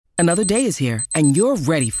Another day is here, and you're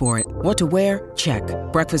ready for it. What to wear? Check.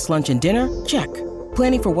 Breakfast, lunch, and dinner? Check.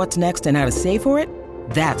 Planning for what's next and how to save for it?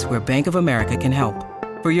 That's where Bank of America can help.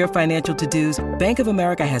 For your financial to-dos, Bank of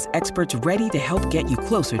America has experts ready to help get you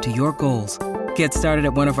closer to your goals. Get started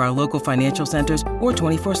at one of our local financial centers or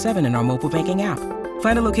 24/7 in our mobile banking app.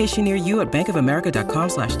 Find a location near you at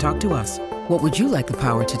bankofamerica.com/talktous. What would you like the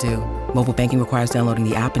power to do? Mobile banking requires downloading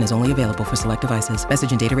the app and is only available for select devices.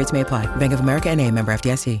 Message and data rates may apply. Bank of America N.A., member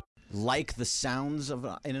FDIC. Like the sounds of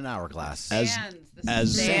in an hourglass.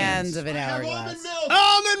 Sands of an hourglass.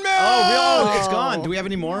 Almond milk! Oh, it's gone. Do we have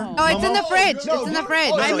any more? Oh, it's in the fridge. It's in the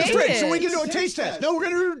fridge. I made it. So we can do a taste test. No, we're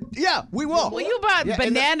going to yeah, we will. Well, you bought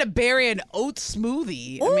banana berry and oat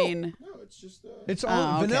smoothie. I mean, It's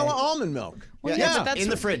all vanilla almond milk. well, Yeah, but that's in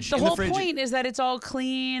the fridge. The in the whole fridge. point is that it's all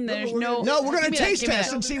clean. There's no. No, we're going Give to me taste give me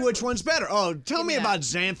test and see which one's better. Oh, tell me that. about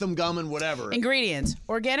xanthan gum and whatever. Ingredients: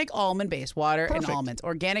 organic almond-based water and Perfect. almonds,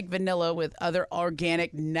 organic vanilla with other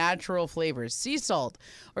organic natural flavors, sea salt,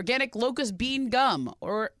 organic locust bean gum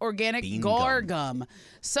or organic Bean gar gum,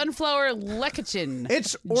 sunflower lecithin,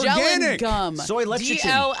 It's gellan organic. gum, Soy lecithin.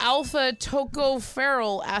 DL-alpha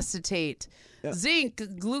tocopherol acetate. Zinc,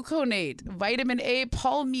 gluconate, vitamin A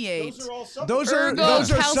palmiate, Those are Ergo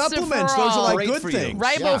supplements. Those are like Great good for you. things.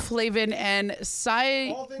 riboflavin, and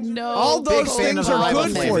cyano. All those Big fan things of are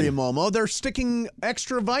good riboflavin. for you, Momo. They're sticking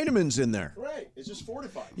extra vitamins in there. Right, it's just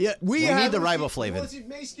fortified. Yeah, we We have need the Let's riboflavin. see if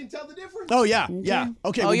Mace can tell the difference. Oh yeah, yeah.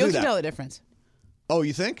 Okay, Oh, we'll you do can that. tell the difference. Oh,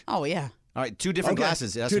 you think? Oh yeah. All right, two different Okay.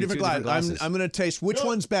 glasses. It has Two to be different glasses. I'm going to taste which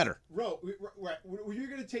one's better. Ro, right. You're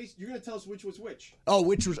gonna taste. You're gonna tell us which was which. Oh,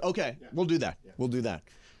 which was okay. We'll do that. We'll do that.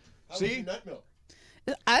 How See? was your nut milk?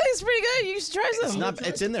 I think it's pretty good. You should try some. It's not.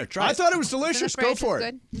 It's in there. Try I it. thought it was delicious. Go fridge, for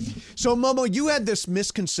it's it. So, Momo, you had this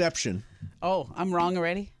misconception Oh, I'm wrong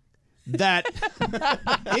already? that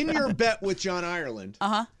in your bet with John Ireland,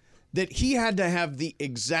 that he had to have the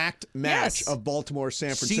exact match Yes. of Baltimore,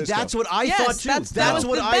 San Francisco. See, that's what I Yes, thought too. that was That's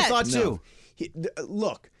what the I bet. thought too. No.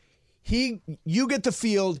 Look, you get the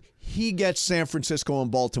field. He gets San Francisco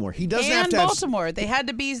and Baltimore. He doesn't have And to have Baltimore. They had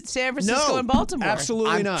to be San Francisco No, and Baltimore.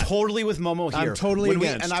 absolutely I'm not. totally with Momo here. I'm totally When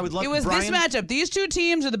against. and I would love It was Brian, this matchup. These two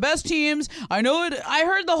teams are the best teams. I know it. I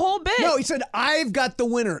heard the whole bit. No, he said, I've got the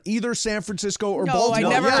winner, either San Francisco or No, Baltimore. I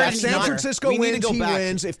never yeah, heard if any San winner. Francisco We need to wins, go he back.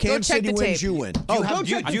 wins. If Go Kansas check City the wins, tape. you win. you have- go do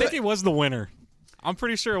you- check do I you- think it was the winner. I'm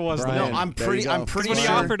pretty sure it was Brian. the No, winner. I'm There pretty. you go. I'm pretty When he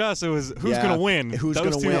sure. offered us, it was who's Yeah, going to win. who's Those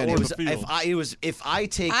gonna two win. or It the was- field. If I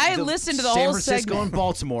take I the listened to the San whole Francisco segment. and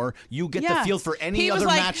Baltimore, you get the field for any he was other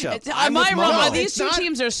like, matchup. Am I'm with I wrong? Momo. These It's two not-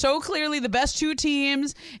 teams are so clearly the best two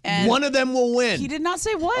teams, and One of them will win. he did not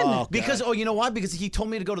say one. Oh, Because you know why? Because he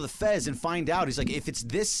told me to go to the Fez and find out. He's like, if it's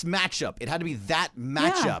this matchup, it had to be that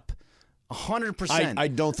matchup. 100%. I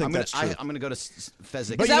don't think I'm gonna, that's true. I'm going to go to Fez. But is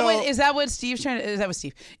you that know- what? Is that what Steve's trying to? Is that what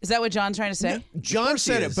Steve? Is that what John's trying to say? John course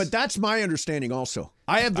he said it, is. but that's my understanding also.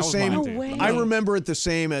 I have the That was same. mine, too. No way. I remember it the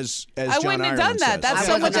same as I John wouldn't have done Ireland that. says. That's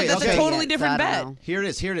Okay, so much. okay, That's okay. a totally So different I bet. don't know. Here it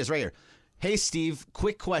is right here. Hey, Steve,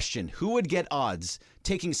 quick question. Who would get odds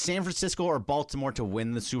taking San Francisco or Baltimore to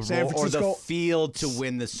win the Super San Bowl or the Francisco- field to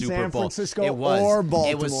win the Super San Bowl? Francisco it was, or It was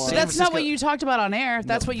Baltimore. San But that's not what Francisco- you talked about on air.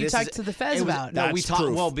 That's No, what you this talked is- to the Fez it was- about. No, we That's talked.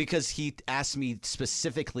 proof. Well, because he asked me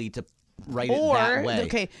specifically to write it Or that way.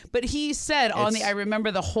 okay, but he said on the. It's- I remember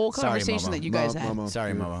the whole Sorry, conversation Momo. that you guys had. Momo.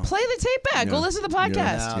 Sorry, Momo. Play the tape back. Go listen to the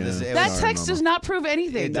podcast. No, this- it That was- text does not prove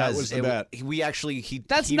anything. It That does. was the It- bet. We actually he.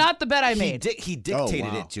 That's he- not the bet I he made. He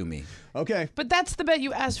dictated wow. it to me. Okay, But that's the bet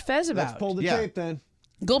you asked Fez about. let's pull the Yeah. tape then.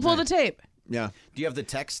 Go pull the tape. Yeah. Do you have the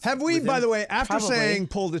text? Have we, with by him? the way, after Probably. saying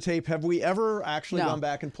pull the tape, have we ever actually No. gone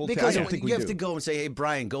back and pulled tape? Because I don't think you we have do. to go and say, "Hey,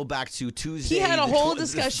 Brian, go back to Tuesday." He had a the whole tw-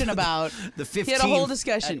 discussion about. the 15th. He had a whole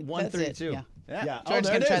discussion. At That's it. 1:32. Yeah. Yeah. George's there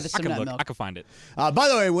gonna it try is. the I can nut look. milk. I can find it. By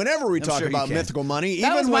the way, whenever we talk sure you about can. mythical money,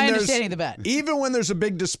 That even was when my there's understanding of the bet. even when there's a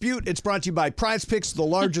big dispute, it's brought to you by Prize Picks, the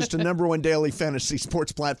largest and number one daily fantasy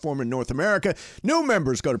sports platform in North America. New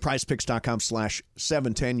members go to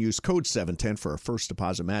prizepicks.com/710. Use code 710 for a first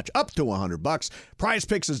deposit match up to $100. Prize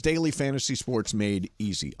Picks is daily fantasy sports made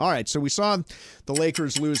easy. All right, so we saw the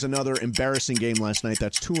Lakers lose another embarrassing game last night.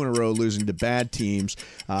 That's 2 in a row, losing to bad teams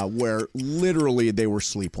where literally they were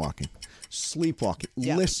sleepwalking. Sleepwalking.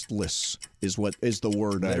 Yeah. Listless is what is the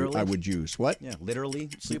word Literally? I would use. What? Yeah, literally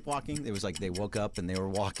sleepwalking. It was like they woke up and they were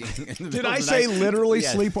walking. Did I say literally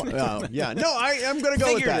Yes. sleepwalking? Oh, yeah. No, I'm going to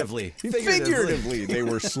go with that. Figuratively. Figuratively, they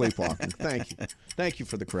were sleepwalking. Thank you. Thank you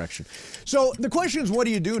for the correction. So the question is, what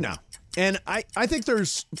do you do now? And I think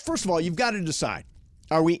there's, first of all, you've got to decide.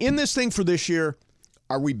 Are we in this thing for this year?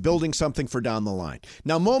 Are we building something for down the line?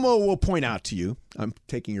 Now, Momo will point out to you, I'm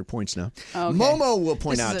taking your points now. Okay. Momo will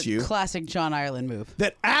point This out is to a you classic John Ireland move.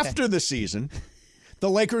 that after the season, The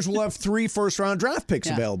Lakers will have 3 first-round draft picks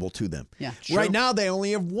Yeah. available to them. Yeah. Right now, they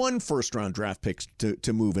only have 1 first-round draft pick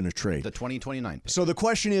to move in a trade. The 2029 pick. So the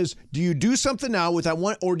question is, do you do something now with that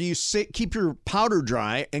one, or do you keep your powder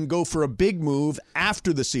dry and go for a big move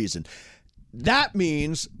after the season? That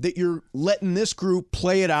means that you're letting this group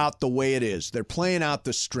play it out the way it is. They're playing out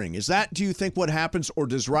the string. Is that, do you think, what happens, or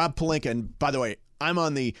does Rob Pelinka, and by the way, I'm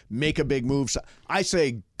on the make a big move side. I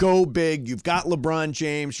say go big. You've got LeBron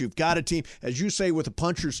James. You've got a team, as you say, with a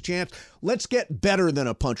puncher's chance. Let's get better than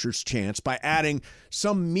a puncher's chance by adding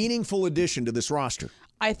some meaningful addition to this roster.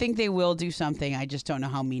 I think they will do something. I just don't know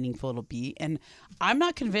how meaningful it'll be. And I'm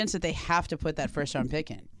not convinced that they have to put that first-round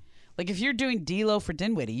pick in. Like, if you're doing D'Lo for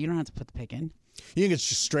Dinwiddie, you don't have to put the pick in. You think it's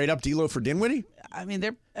just straight up D'Lo for Dinwiddie? I mean,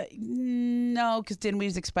 they're no, because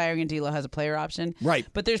Dinwiddie's expiring and D'Lo has a player option. Right.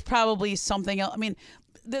 But there's probably something else. I mean,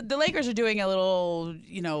 the Lakers are doing a little,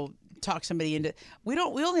 talk somebody into. We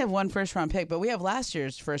only have 1 first-round pick, but we have last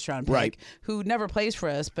year's first-round pick, Right. who never plays for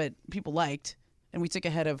us, but people liked, and we took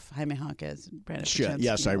ahead of Jaime Jaquez. Brandon Podziemski,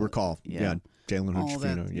 Yes, I recall. Yeah. Jalen all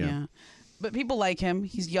that, Hood-Schifino. Yeah. But people like him.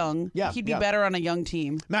 He's young. Yeah, He'd be yeah. better on a young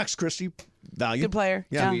team. Max Christie, value. Good player.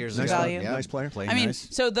 Yeah, 2 years good ago. value. Yeah. Nice player. Playing I mean, nice.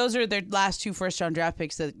 so those are their last 2 first-round draft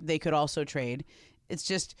picks that they could also trade. It's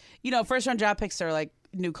just, first-round draft picks are like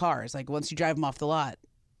new cars. Like, once you drive them off the lot,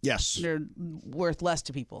 Yes. they're worth less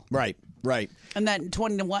to people. Right. And that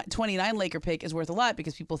 29 Laker pick is worth a lot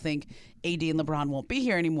because people think AD and LeBron won't be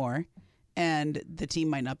here anymore, and the team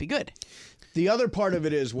might not be good. The other part of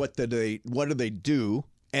it is what do they do?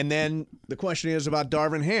 And then the question is about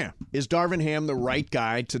Darvin Ham. Is Darvin Ham the right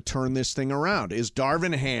guy to turn this thing around? Is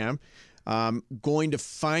Darvin Ham going to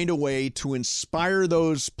find a way to inspire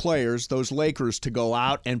those players, those Lakers, to go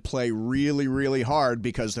out and play really, really hard,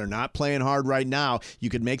 because they're not playing hard right now? You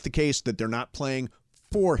could make the case that they're not playing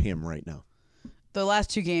for him right now. The last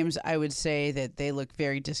 2 games, I would say that they look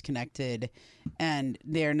very disconnected, and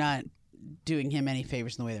they're not doing him any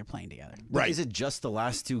favors in the way they're playing together. But is it just the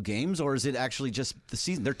last 2 games, or is it actually just the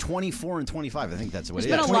season? They're 24 and 25. I think that's what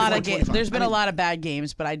There's it is. been a lot of 24, there's been 25. a lot of bad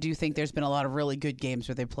games, but I do think there's been a lot of really good games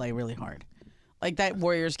where they play really hard. Like that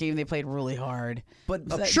Warriors game, they played really hard.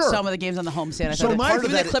 But sure. Some of the games on the homestand, I So thought my- even part of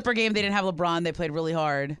the that- Clipper game, they didn't have LeBron. They played really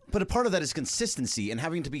hard. But a part of that is consistency and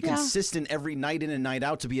having to be Yeah. consistent every night in and night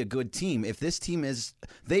out to be a good team. If this team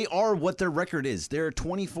they are what their record is. They're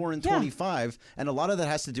 24 and 25, and a lot of that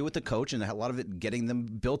has to do with the coach and a lot of it getting them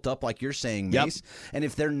built up, like you're saying, Yep. Mace. And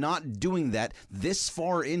if they're not doing that this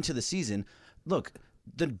far into the season, look,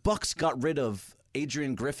 the Bucks got rid of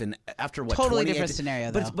Adrian Griffin after what? Totally 28 different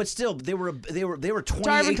scenario, though. But still, they were 28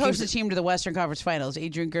 Darvin coached the games. team to the Western Conference Finals.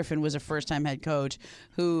 Adrian Griffin was a first-time head coach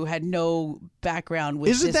who had no background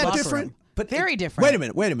with Isn't this that locker different? room. But very different.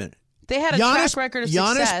 Wait a minute. They had a track record of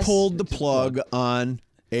Giannis success. pulled the plug on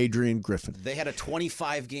Adrian Griffin. They had a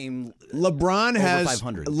 25-game LeBron has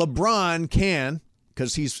 500. LeBron can,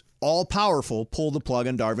 because he's all powerful, pull the plug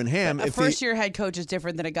on Darvin Ham. A first-year head coach is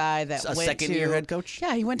different than a guy that A went second-year to head coach?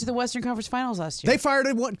 Yeah, he went to the Western Conference Finals last year. They fired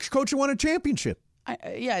a coach who won a championship.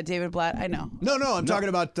 David Blatt. I know. No, I'm talking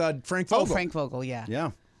about Frank Vogel. Oh, Frank Vogel. Yeah.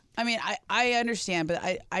 Yeah. I mean, I understand, but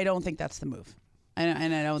I don't think that's the move,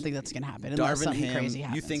 and I don't think that's going to happen unless Darvin something Ham, crazy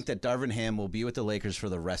happens. you think that Darvin Ham will be with the Lakers for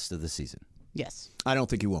the rest of the season? Yes. I don't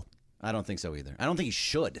think he will. I don't think so either. I don't think he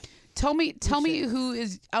should. Tell me who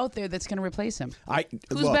is out there that's going to replace him.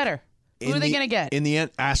 Who's Look, better? Who are they going to get? In the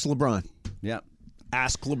end, ask LeBron. Yeah.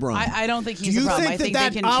 Ask LeBron. I don't think Do he's you the problem. think I think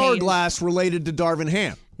that they can change. hourglass related to Darvin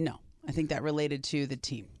Ham? No, I think that related to the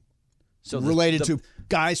team So Related to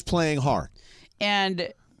guys playing hard.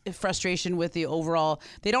 and frustration with the overall.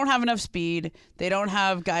 They don't have enough speed. They don't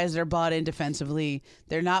have guys that are bought in defensively.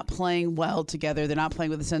 They're not playing well together. They're not playing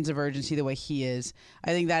with a sense of urgency the way he is.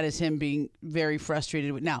 I think that is him being very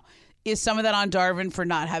frustrated with now. Is some of that on Darvin for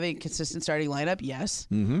not having a consistent starting lineup? Yes.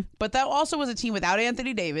 Mm-hmm. But that also was a team without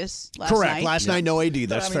Anthony Davis last Correct. night. Last night, no AD. But,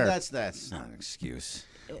 That's I mean, fair. That's not an excuse.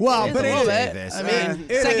 Well, It's but a it little is. bit. Davis. I mean,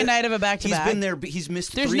 It second is. night of a He's back-to-back. been there. He's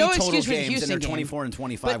missed There's 3 no total excuse for the games, and Houston they're game. 24 and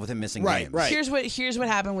 25 with him missing Right, games. right. Here's what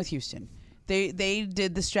happened with Houston. They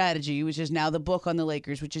did the strategy, which is now the book on the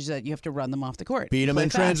Lakers, which is that you have to run them off the court. Beat them Play in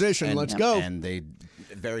fast. transition. And- Let's go. And they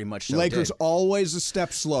very much so Lakers did. always a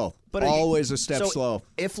step slow. Always a step so slow.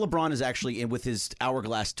 If LeBron is actually in with his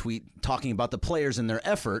hourglass tweet talking about the players and their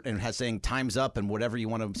effort and has saying time's up and whatever you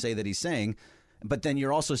want to say that he's saying, but then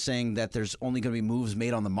you're also saying that there's only going to be moves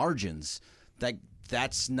made on the margins,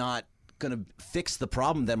 that's not going to fix the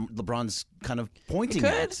problem that LeBron's kind of pointing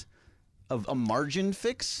at. Of a margin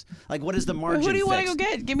fix? Like, what is the margin Who do you want fix? to go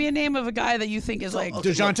get? Give me a name of a guy that you think is like.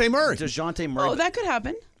 DeJounte Murray. DeJounte Murray. Oh, that could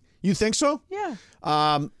happen. You think so? Yeah.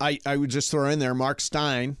 I would just throw in there, Mark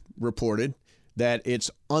Stein reported that it's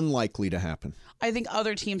unlikely to happen. I think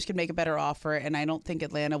other teams can make a better offer, and I don't think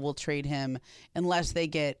Atlanta will trade him unless they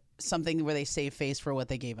get something where they save face for what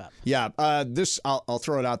they gave up. Yeah, this I'll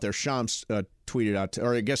throw it out there. Shams tweeted out,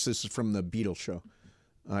 or I guess this is from the Beatles show.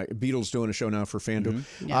 Beatles doing a show now for FanDuel.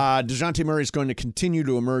 DeJounte Murray is going to continue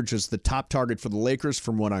to emerge as the top target for the Lakers,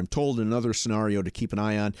 from what I'm told. Another scenario to keep an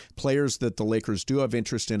eye on. Players that the Lakers do have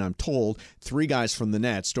interest in, I'm told, 3 guys from the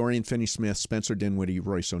Nets: Dorian Finney-Smith, Spencer Dinwiddie,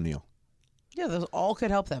 Royce O'Neal. Yeah, those all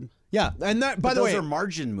could help them. Yeah, and that, by the way, those are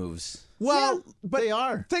margin moves. Well, but they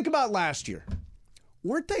are. Think about last year.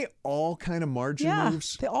 Weren't they all kind of margin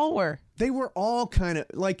moves? They all were. They were all kind of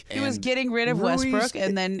like He was getting rid of Ruiz, Westbrook,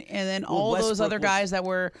 and then all those other guys that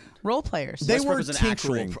were role players. They Westbrook were was an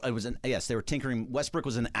tinkering. yes, they were tinkering. Westbrook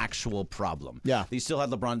was an actual problem. Yeah. They still have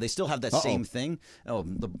LeBron. They still have that same thing. Oh,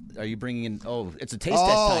 are you bringing in? Oh, it's a taste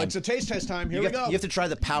test time. Oh, it's a taste test time. Here we go. You have to try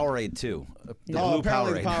the Powerade too. The blue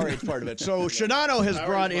apparently Powerade. the Powerade's part of it. So Shadano has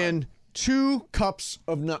brought in 2 cups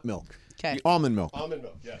of nut milk. Okay. Almond milk. Almond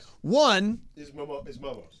milk, yes. One Is Momo's,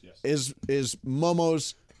 yes. is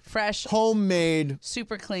Momo's Fresh, homemade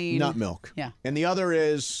super clean nut milk. Yeah. And the other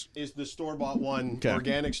is The store-bought one,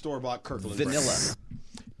 organic store-bought Kirkland Vanilla. brand.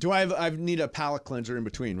 do I need a palate cleanser in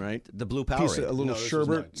between, right? The blue Piece Powerade. of, a little No, this is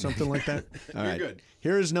sherbet, not. something like that. All right. good.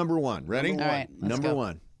 Here is number 1. Ready? All right, let's Number go.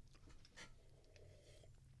 1.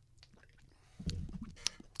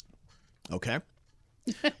 Okay.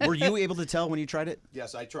 Were you able to tell when you tried it?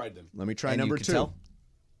 Yes, I tried them. Let me try And number you could 2. tell?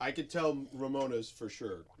 I could tell Ramona's for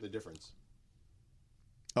sure, the difference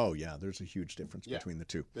Oh yeah, there's a huge difference Yeah. between the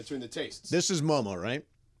two. between the tastes. This is Momo, right?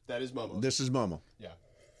 That is Momo's. This is Momo. Yeah.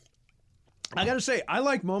 I gotta say, I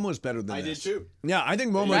like Momo's better than I this. did too. Yeah, I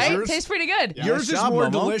think Momo's Right? yours. Tastes pretty good. Yeah. Yours Nice is job, more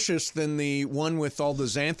Momo. delicious than the one with all the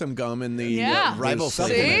xanthan gum and the Yeah. the Riboflavin.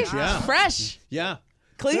 supplements. See? Yeah, Fresh. yeah.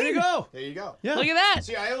 Clean. There you go. There you go. Yeah. Look at that.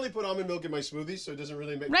 See, I only put almond milk in my smoothies, so it doesn't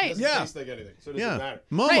really make Right. it doesn't Yeah. taste like anything. So it doesn't Yeah, matter.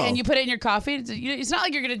 Momo. Right, and you put it in your coffee. It's not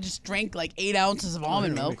like you're going to just drink like 8 ounces of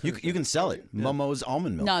almond milk. You can sell it. Momo's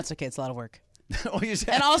almond milk. No, it's okay. It's a lot of work. Oh, you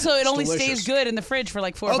said- And also, it only delicious. stays good in the fridge for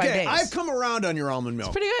like 4 or 5 Okay, days. I've come around on your almond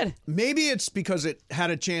milk. Pretty good. Maybe it's because it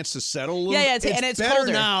had a chance to settle a little. Yeah, yeah, and it's better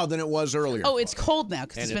colder. now than it was earlier. Oh, it's cold now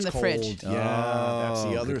because and it's been in the cold. fridge. Yeah, that's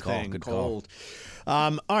the other good call, thing. good call. Cold.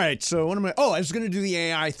 All right, so what am I? Oh, I was going to do the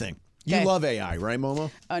AI thing. You Okay. love AI, right, Momo?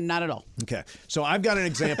 Not at all. Okay, so I've got an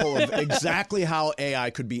example of exactly how AI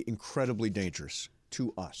could be incredibly dangerous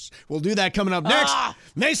to us. We'll do that coming up next.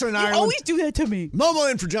 Mason and You Ireland. always do that to me. Momo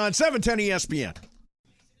in for John, 710 ESPN.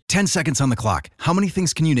 10 seconds on the clock. How many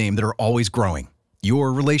things can you name that are always growing?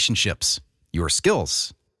 Your relationships, your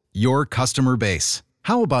skills, your customer base.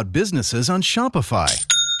 How about businesses on Shopify?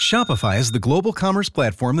 Shopify is the global commerce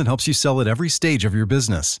platform that helps you sell at every stage of your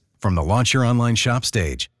business. From the launch your online shop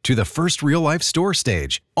stage, to the first real-life store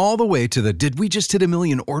stage, all the way to the did we just hit a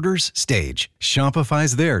million orders stage.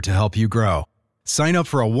 Shopify's there to help you grow. Sign up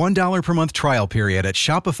for a $1 per month trial period at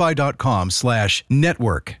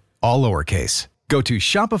shopify.com/network, all lowercase. Go to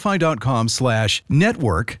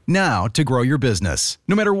shopify.com/network now to grow your business,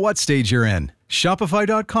 no matter what stage you're in.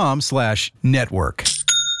 Shopify.com/network.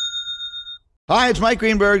 Hi, it's Mike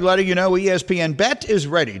Greenberg letting you know ESPN Bet is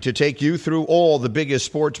ready to take you through all the biggest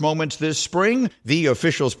sports moments this spring. The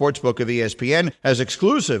official sportsbook of ESPN has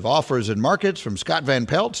exclusive offers and markets from Scott Van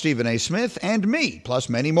Pelt, Stephen A. Smith, and me, plus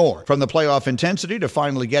many more. From the playoff intensity to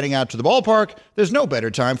finally getting out to the ballpark, there's no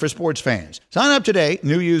better time for sports fans. Sign up today.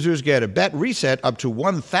 New users get a bet reset up to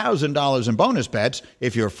 $1,000 in bonus bets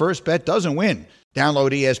if your first bet doesn't win.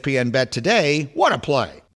 Download ESPN Bet today. What a play.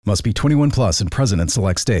 Must be 21 plus and present in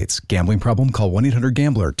select states. Gambling problem? Call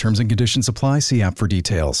 1-800-GAMBLER. Terms and conditions apply. See app for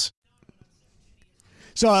details.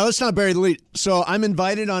 So let's not bury the lead. So I'm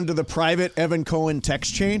invited onto the private Evan Cohen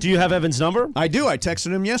text chain. Do you have Evan's number? I do. I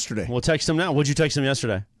texted him yesterday. We'll text him now. What'd you text him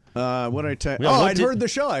yesterday? What I text? Yeah, Oh, what I'd did- heard the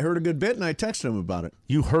show. I heard a good bit, and I texted him about it.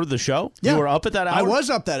 You heard the show? Yeah. You were up at that hour? I was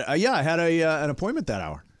up that. Yeah, I had an appointment that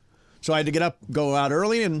hour, so I had to get up, go out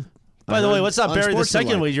early, and. By the way, let's not bury the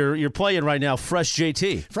second way. way. You're playing right now, Fresh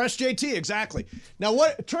JT. Fresh JT, exactly. Now,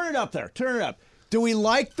 what? Turn it up there. Turn it up. Do we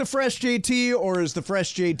like the Fresh JT, or is the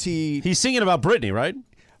Fresh JT? He's singing about Britney, right?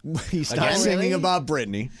 He's not singing about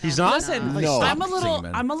Britney. He's not. Listen, No. I'm a little, singing,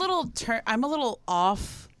 man. I'm a little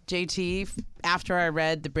off JT after I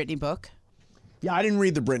read the Britney book. Yeah, I didn't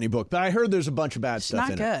read the Britney book, but I heard there's a bunch of bad stuff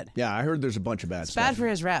not in good. it. Yeah, I heard there's a bunch of bad It's stuff. bad for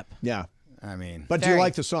his rep. Yeah, I mean, but do you Very.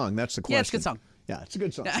 like the song? That's the question. Yeah, it's a good song. Yeah, it's a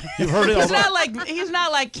good song. You've heard it He's all.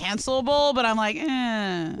 not like cancelable, but I'm like,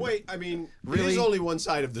 eh. Wait, I mean, Really? it is only one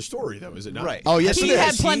side of the story, though, is it not? right. Oh, yes, He it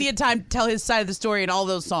had is. plenty of time to tell his side of the story in all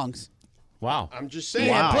those songs. Wow. I'm just saying.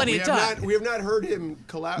 He had plenty we of have time. we have not heard him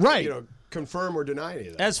collapse. Right. You know, confirm or deny any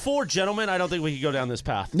of that. As four gentlemen, I don't think we could go down this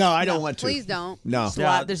path. No, I don't want to. Please don't. No.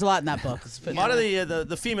 There's a lot in that book. A lot of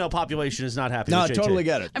the female population is not happy No, with JT. totally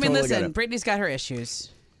get it. I mean, Totally get listen, it. Brittany's got her issues.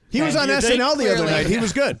 He was on SNL the other night. He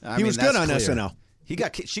was good. He was good on SNL. She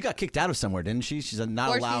got kicked out of somewhere, didn't she? She's not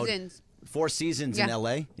 4 allowed. seasons. 4 seasons in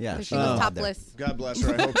L.A. Yeah, She was topless. God bless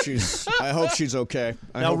her. I hope she's okay.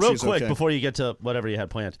 Now, real quick, before you get to whatever you had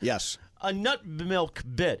planned. Yes. A nut milk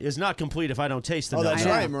bit is not complete if I don't taste the nut that's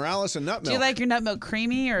milk. right. Morales and nut milk. Do you like your nut milk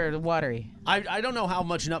creamy or watery? I don't know how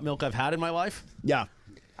much nut milk I've had in my life. Yeah.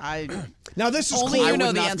 Now this is Only cold. you know I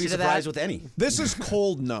would the not answer be to surprised that. with any. This is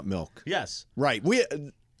cold nut milk. Yes. Right. We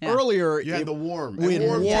earlier You had the warm. We had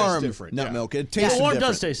Warm warm tastes different, nut yeah. milk. It tastes warm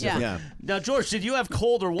different. does taste different. Yeah. Now, George, did you have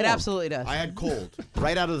cold or warm? It absolutely does. I had cold.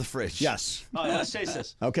 Right out of the fridge. Yes. Oh, yeah, let's taste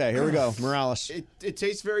this. Okay. Here we go. Morales. It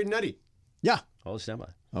tastes very nutty. Yeah. Oh, stand by.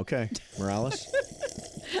 Okay. Morales.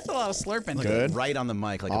 That's a lot of slurping. Good. Right on the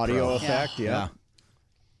mic, like Audio a pro. effect. Yeah.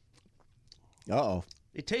 Uh-oh.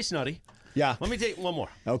 It tastes nutty. Yeah. Let me take one more.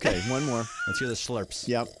 Okay. One more. Let's hear the slurps.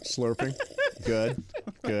 Yep. Slurping. Good.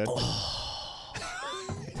 Good.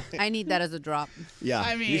 I need that as a drop. Yeah.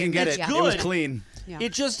 I mean, You can get it. Yeah. It was Good. clean. Yeah.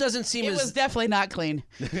 It just doesn't seem It as... was definitely not clean.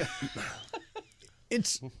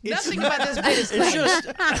 It's Nothing about this bit is It's clean. just...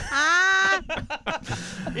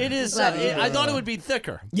 it is... I thought it would be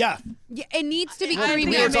thicker. yeah. Yeah, it needs to be I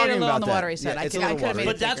creamy. think were I made it a talking little about on the that. watery side. Yeah, I it's a could little have made watery. it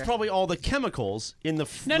But that's thicker. probably all the chemicals in the...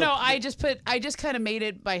 No. I just kind of made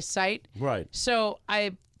it by sight. Right. So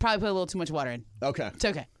I probably put a little too much water in. Okay. It's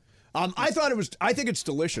okay. I think it's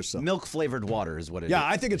delicious though. Milk flavored water is what it is. Yeah,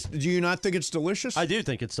 I think it's. Do you not think it's delicious? I do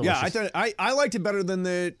think it's delicious. Yeah, I liked it better than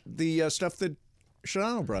the stuff that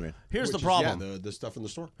Shadano brought in. Here's the Which is, problem. yeah, the stuff in the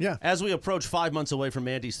store. Yeah. As we approach 5 months away from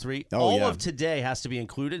Mandy's 3, Oh, all yeah. of today has to be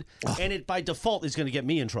included, and it by default is going to get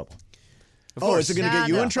me in trouble. Oh, is it going to get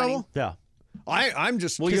you in that's funny. trouble? Yeah. I'm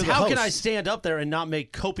just. Well, Because you're the how can host. I stand up there and not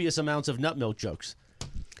make copious amounts of nut milk jokes?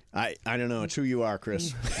 I don't know. It's who you are,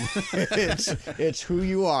 Chris. it's who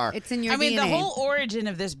you are. It's in your I mean, DNA. the whole origin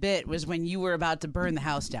of this bit was when you were about to burn the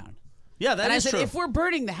house down. Yeah, that And I is said, true. if we're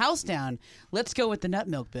burning the house down, let's go with the nut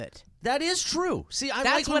milk bit. That is true. See, I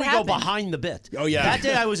That's like when what we happened. go behind the bit. Oh, yeah. That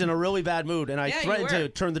day I was in a really bad mood, and I Yeah, you threatened were. to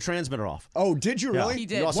turn the transmitter off. Oh, did you Yeah. really? He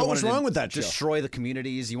did. You also What was wanted wrong to with that show? Destroy the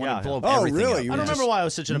communities. You want Yeah, to blow up yeah. Oh, everything really? up. You I don't just remember why I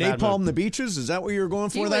was such in a bad Napalm mood. the beaches? Is that what you were going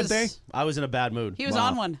for He that was- day? I was in a bad mood. He was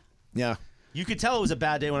on one. Yeah. You could tell it was a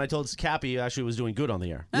bad day when I told Cappy actually was doing good on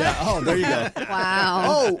the air. Yeah. Oh, there you go.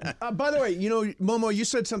 Wow. Oh, by the way, Momo, you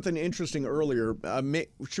said something interesting earlier.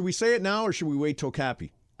 Should we say it now or should we wait till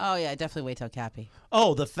Cappy? Oh, yeah, definitely wait till Cappy.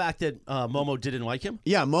 Oh, the fact that Momo didn't like him?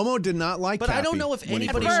 Yeah, Momo did not like But I Cappy don't know if when he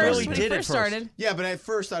anybody first really started. when he did at first first. started. Yeah, but at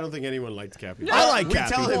first I don't think anyone liked Cappy. I like we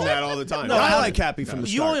Cappy. tell him that all the time. No, I like Cappy from the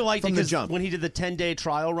You start. only liked it from the because jump. when he did the 10-day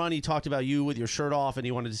trial run, he talked about you with your shirt off, and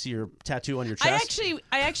he wanted to see your tattoo on your chest.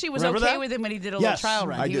 I actually was Remember okay that? with him when he did a Yes, little trial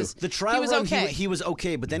run. I he do. Was, The trial he was run, okay. he was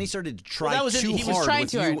okay, but then he started to try that was it. too He was hard trying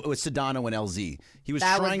with too you, hard. with Sedano and LZ. He was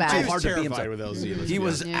That was trying bad. too He was hard to be terrified himself. with LZ. He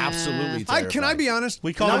was Yeah. absolutely terrified. Can I be honest?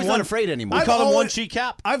 We call Now him he's one, not afraid anymore. We I've call him one always- cheek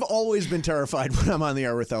cap. I've always been terrified when I'm on the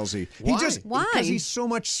air with LZ. Why? Why? Because he's so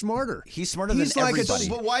much smarter. He's smarter He's than like everybody.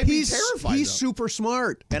 But why be he's, terrified, He's though? super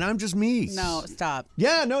smart, and I'm just me. No, stop.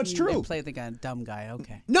 Yeah, no, it's You true. play the guy, dumb guy.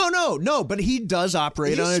 Okay. No, but he does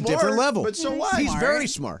operate He's on a smart, different level. but so what? He's Smart. very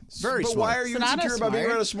smart. Very But smart. why are you Sonata's insecure about being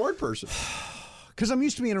smart. around a smart person? Because I'm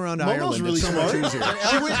used to being around Momo's Ireland. really It's so much smart. easier.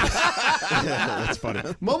 That's funny.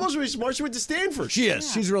 Momo's really smart. She went to Stanford. She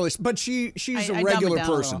is. She's really. But she's I a dumb it regular down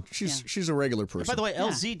a person. little. She's a regular person. By the way,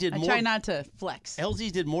 LZ did I more. try not to flex.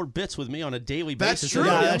 LZ did more bits with me on a daily That's basis. true.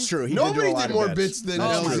 than I Yeah, did. that's true. He Nobody did, do a lot did of more bits. bits than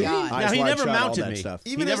Oh, my LZ. God. Now, he Ice never White Shot, all mounted that me. stuff.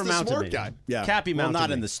 Even he as never the mounted smart me. guy. Yeah. Cappy Well, mounted not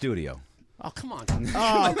me. in the studio. Oh, come on.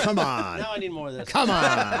 Oh, come on. Now I need more of this. Come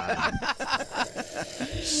on.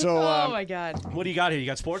 So, Oh my God. What do you got here? You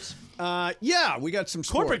got sports? yeah, we got some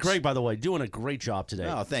sports. Corporate Greg, by the way, doing a great job today.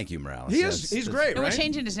 Oh, thank you, Morales. He is. He's great, And we're right?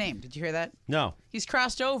 changing his name. Did you hear that? No. He's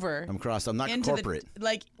crossed over. I'm crossed. I'm not into corporate.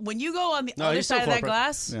 Like when you go on the No, other he's still side of that corporate.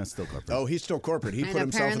 glass. Yeah, it's still corporate. Oh, he's still corporate. He And put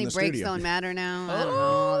himself in apparently the breaks studio. don't matter now. I don't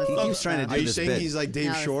know. He This keeps trying to stuff. do Are you this saying bit. he's like Dave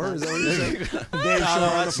No, it's Shore? not. Is that what you're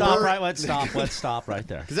saying? Let's stop right. Let's stop right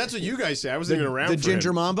there. Because that's what you guys say. I wasn't even around The for Ginger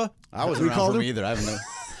him. Mamba? I wasn't We around called for him? me either. I haven't know.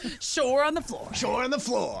 Shore on the floor. Shore on the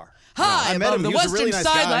floor. Hi, I met above him. the He was a western really nice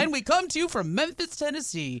guy. sideline, we come to you from Memphis,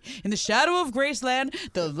 Tennessee. In the shadow of Graceland,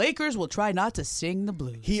 the Lakers will try not to sing the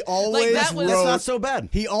blues. He always that was- wrote. That's not so bad.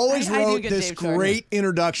 He always I do wrote get this Dave Turner. great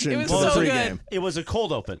introduction It was to the so pregame. good. It was a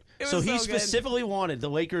cold open. It So was he so good. specifically wanted the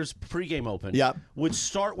Lakers pregame open. Yep. Would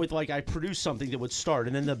start with like I produced something that would start,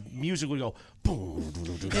 and then the music would go boom,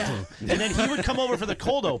 and then he would come over for the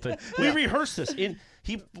cold open. We rehearsed this in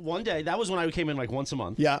One day, that was when I came in like once a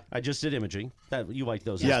month. Yeah. I just did imaging. That you like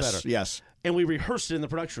those Yes, better. yes. And we rehearsed it in the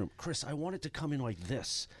production room. Chris, I want it to come in like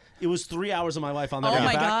this. It was 3 hours of my life on that. Oh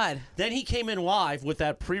my back. God. Then he came in live with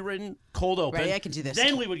that pre-written cold open. Ready? I can do this.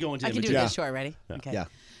 Then we would go into I can imaging. do this. Sure. Ready? Okay. Yeah.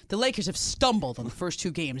 The Lakers have stumbled on the first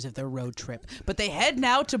 2 games of their road trip, but they head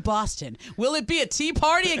now to Boston. Will it be a tea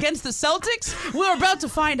party against the Celtics? We're about to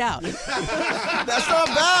find out. That's not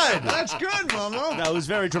bad. That's good, Mama. That was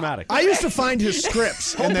very dramatic. I used to find his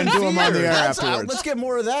scripts and then do them on the air afterwards. Let's get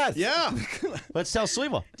more of that. Yeah. Let's tell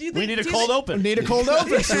Sliwa. you We think- need a do you cold think- open. Need a cold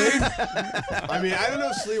open, Steve. I mean, I don't know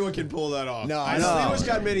if Sliwa can pull that off. No, I know. Sliwa's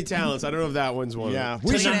got many talents. I don't know if that one's one Yeah. of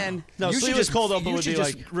We them. should. Man. No, You should Sliwa's just cold open you would should be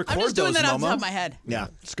just like record I'm just doing those, that off the Momo. top of my head. Yeah,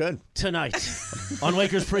 it's good. tonight on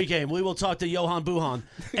Lakers pregame. We will talk to Johan Buhan,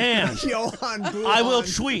 and Johan Buhan. I will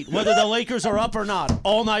tweet whether the Lakers are up or not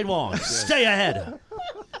all night long. Stay ahead.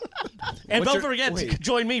 And don't forget to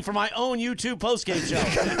join me for my own YouTube postgame show.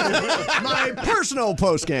 My personal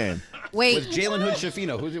postgame. Wait. With Jalen Hood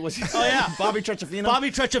Shafino. Who was he? Oh, yeah. Bobby Trechafino?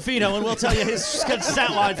 Bobby Trechafino, and we'll tell you his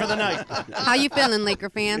stat line for the night. How you feeling, Laker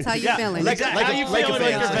fans? How you feeling? Exactly. How you feeling,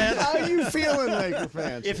 Laker fans? How you feeling, Laker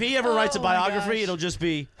fans? If he ever writes a biography, it'll just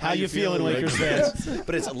be, how you feeling, Lakers fans?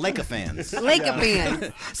 But it's Laker fans. Laker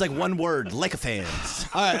fans. It's like one word, Laker fans.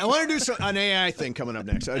 All right, I want to do an AI thing coming up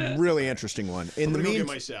next. A really interesting one. In gonna go get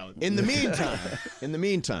my salad. In the meantime,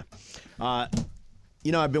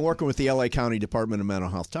 you know, I've been working with the LA County Department of Mental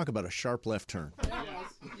Health. Talk about a sharp left turn.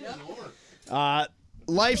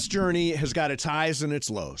 Life's journey has got its highs and its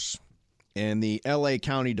lows, and the LA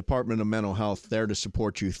County Department of Mental Health there to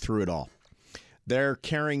support you through it all. Their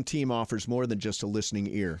caring team offers more than just a listening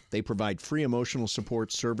ear. They provide free emotional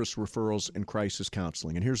support, service referrals, and crisis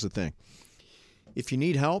counseling. And here's the thing. If you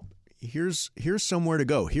need help, here's somewhere to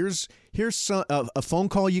go. Here's a phone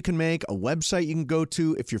call you can make, a website you can go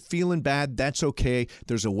to. If you're feeling bad, that's okay.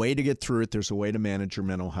 There's a way to get through it. There's a way to manage your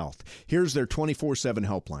mental health. Here's their 24/7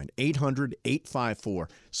 helpline,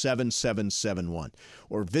 800-854-7771.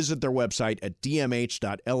 Or visit their website at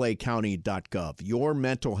dmh.lacounty.gov. Your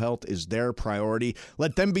mental health is their priority.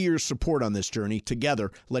 Let them be your support on this journey.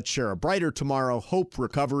 Together, let's share a brighter tomorrow, hope,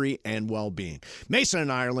 recovery, and well-being. Mason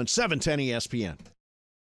and Ireland, 710 ESPN.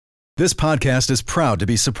 This podcast is proud to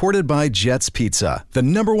be supported by Jets Pizza, the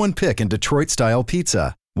 #1 pick in Detroit-style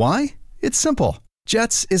pizza. Why? It's simple.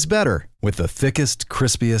 Jets is better. With the thickest,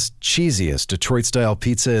 crispiest, cheesiest Detroit-style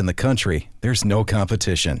pizza in the country, there's no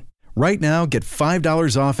competition. Right now, get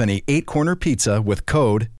 $5 off any 8-corner pizza with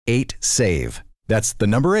code 8SAVE. That's the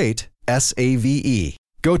number 8, SAVE.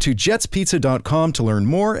 Go to jetspizza.com to learn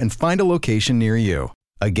more and find a location near you.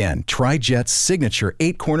 Again, try Jet's signature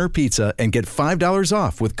 8-corner pizza and get $5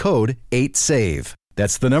 off with code 8SAVE.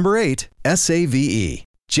 That's the number 8, SAVE.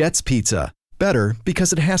 Jet's Pizza. Better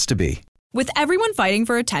because it has to be. With everyone fighting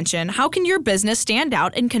for attention, how can your business stand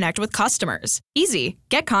out and connect with customers? Easy.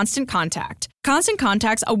 Get Constant Contact. Constant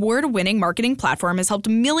Contact's award-winning marketing platform has helped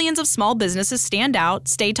millions of small businesses stand out,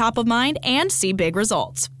 stay top of mind, and see big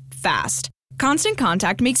results. Fast. Constant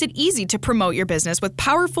Contact makes it easy to promote your business with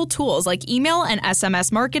powerful tools like email and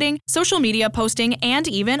SMS marketing, social media posting, and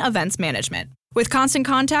even events management. With Constant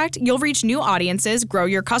Contact, you'll reach new audiences, grow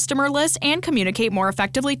your customer list, and communicate more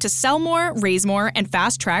effectively to sell more, raise more, and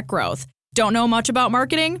fast-track growth. Don't know much about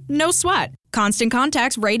marketing? No sweat. Constant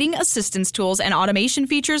Contact's writing assistance tools and automation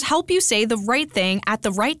features help you say the right thing at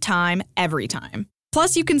the right time, every time.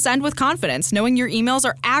 Plus, you can send with confidence, knowing your emails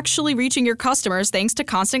are actually reaching your customers thanks to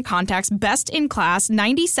Constant Contact's best-in-class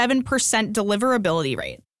 97% deliverability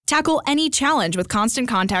rate. Tackle any challenge with Constant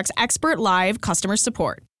Contact's expert live customer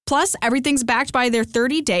support. Plus, everything's backed by their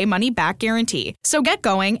 30-day money-back guarantee. So get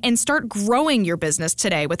going and start growing your business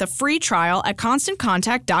today with a free trial at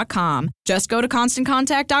ConstantContact.com. Just go to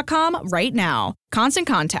ConstantContact.com right now. Constant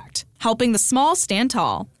Contact, helping the small stand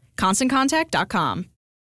tall. ConstantContact.com.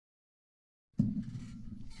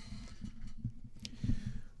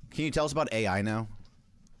 Can you tell us about AI now?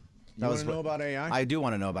 You want to know about AI? I do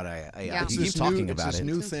want to know about AI. Yeah. You keep talking about it's it.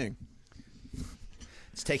 this new thing.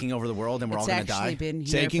 It's taking over the world, and we're all going to die. It's actually been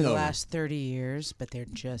here Taking for the over. last 30 years, but they're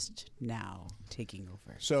just now taking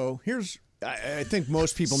over. So here's, I think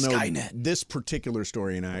most people know Skynet. this particular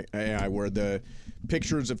story in AI where the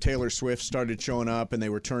pictures of Taylor Swift started showing up and they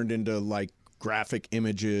were turned into like graphic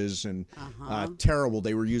images and terrible.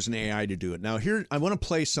 They were using AI to do it. Now here, I want to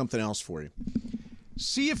play something else for you.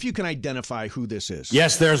 See if you can identify who this is.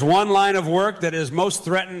 Yes, there's one line of work that is most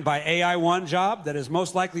threatened by AI, one job that is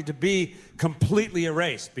most likely to be completely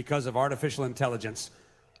erased because of artificial intelligence.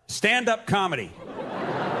 Stand-up comedy.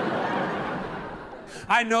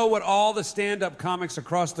 I know what all the stand-up comics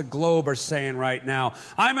across the globe are saying right now.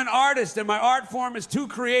 I'm an artist, and my art form is too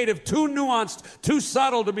creative, too nuanced, too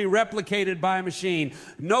subtle to be replicated by a machine.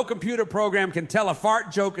 No computer program can tell a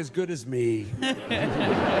fart joke as good as me. Good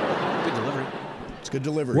delivery. It's good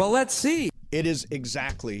delivery. Well, let's see. It is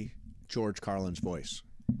exactly George Carlin's voice.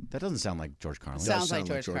 That doesn't sound like George Carlin. Sounds like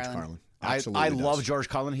George Carlin. Absolutely I does. love George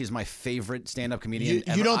Carlin. He's my favorite stand-up comedian You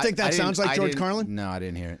ever. don't think that I sounds didn't- like I George didn't- Carlin? No, I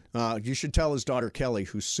didn't hear it. You should tell his daughter Kelly,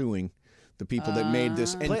 who's suing the people that made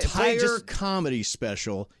this Play entire just- comedy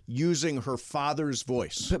special using her father's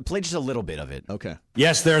voice. Play just a little bit of it. Okay.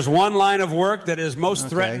 Yes, there's one line of work that is most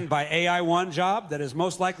threatened by AI1 job that is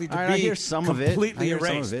most likely to All right, be I hear some of it. completely I hear some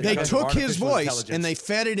of erased. it. They because of took his artificial voice intelligence. and they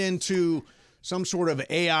fed it into some sort of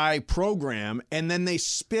AI program, and then they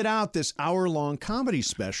spit out this hour-long comedy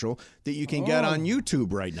special that you can get on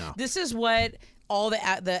YouTube right now. This is what all the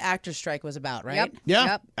actor strike was about, right? Yep. Yeah,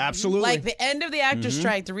 Yep. absolutely. Like the end of the actor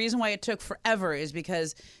strike, the reason why it took forever is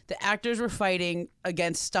because the actors were fighting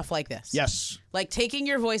against stuff like this. Yes. Like taking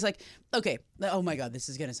your voice, like, okay, oh my God, this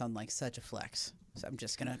is going to sound like such a flex. So I'm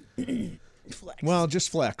just going to flex. Well,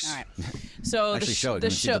 just flex. All right. So Actually, show it.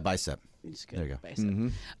 Let me see the bicep. There you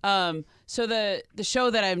go. So the show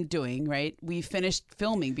that I'm doing, right? We finished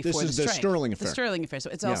filming before This is the the strike. Sterling Affair. The Sterling Affair. So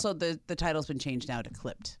it's Yeah. also the title's been changed now to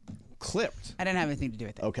Clipped. Clipped. I didn't have anything to do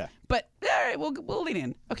with it. Okay. But all right, we'll lean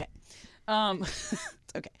in. Okay.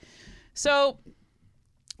 Okay. So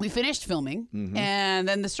we finished filming, and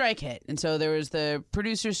then the strike hit, and so there was the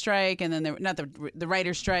producer strike, and then not the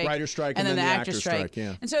writer strike, and then the actor strike.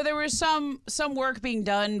 Yeah. And so there was some work being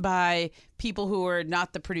done by people who were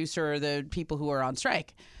not the producer or the people who were on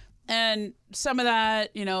strike. And some of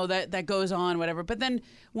that, that goes on, whatever. But then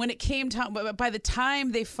when it came time, by the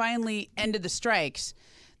time they finally ended the strikes,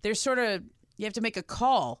 there's sort of, you have to make a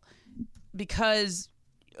call because,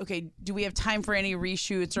 okay, do we have time for any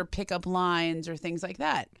reshoots or pickup lines or things like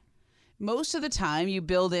that? Most of the time, you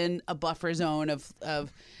build in a buffer zone of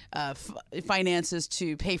finances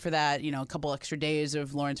to pay for that, a couple extra days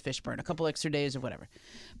of Lawrence Fishburne, a couple extra days of whatever.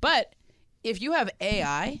 But if you have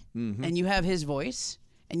AI and you have his voice,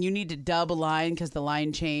 and you need to dub a line because the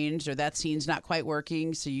line changed or that scene's not quite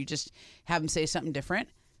working, so you just have him say something different,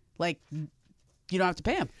 like, you don't have to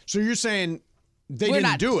pay him. So you're saying they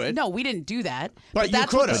didn't do it? No, we didn't do that. But you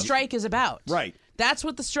that's what the could've. strike is about. Right. That's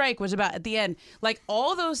what the strike was about at the end. Like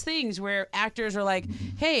all those things where actors are like,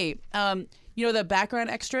 hey, the background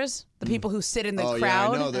extras, the people who sit in the crowd. Yeah,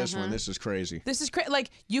 I know this one. This is crazy. This is crazy.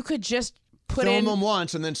 Like you could just put Film in them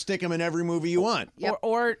once and then stick them in every movie you want.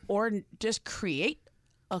 or just create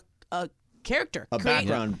a character,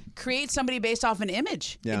 background. create somebody based off an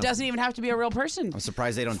image. Yeah. It doesn't even have to be a real person. I'm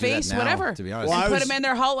surprised they don't Face, do that now, whatever. to be honest. Well, and put them in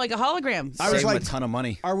their like a hologram. I was Save like, them a ton of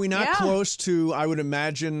money. Are we not Yeah. close to, I would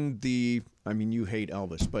imagine you hate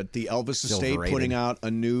Elvis, but the Elvis Still estate overrated. putting out a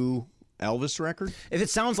new Elvis record? If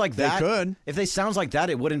it sounds like They that, could. If they sounds like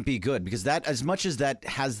that, it wouldn't be good because that, as much as that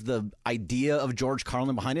has the idea of George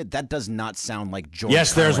Carlin behind it, that does not sound like George.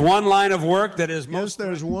 Yes, there's Carlin. one line of work that is Yes,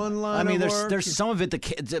 there's one line I mean, of there's work. there's some of it. I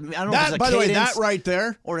don't know. if That, it's a by the way, cadence that right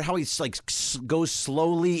there. or how he like goes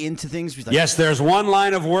slowly into things. He's like, Yes, there's one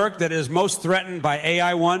line of work that is most threatened by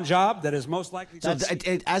AI1 job that is most likely to So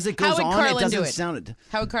as it goes How would on, Carlin it doesn't do it? sound.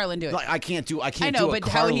 How would Carlin do it? Like, I can't do. I I know, do a but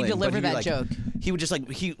how would he Carlin, deliver but he'd be that like- joke? He would just like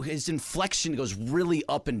his inflection goes really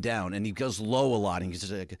up and down, and he goes low a lot, and he's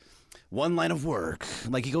just like one line of work,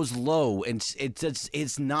 like he goes low, and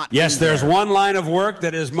it's not. Yes, in there's there. one line of work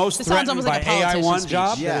that is most This sounds threatened almost by like a politician's AI1 speech.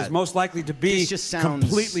 job Yeah. that is most likely to be This just sounds-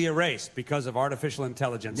 completely erased because of artificial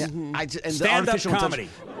intelligence. Yeah, and the Stand-up artificial comedy.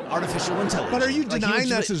 Artificial intelligence. But are you Like, he denying would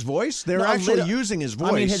that's ju- his voice? They're No, actually lit- using his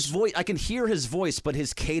voice. I mean, his voice. I can hear his voice, but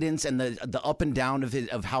his cadence and the up and down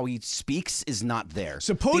of how he speaks is not there.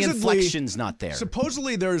 Supposedly, the inflection's not there.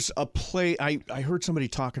 Supposedly, there's a play. I heard somebody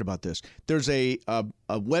talking about this. There's a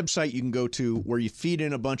website you can go to where you feed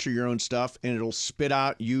in a bunch of your own stuff, and it'll spit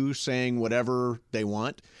out you saying whatever they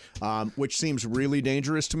want, which seems really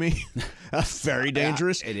dangerous to me. Very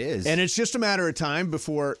dangerous. it is. And it's just a matter of time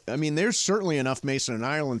before. I mean, there's certainly enough Mason and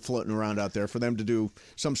Ireland floating around out there for them to do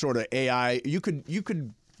some sort of AI. You could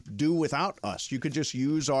do without us. You could just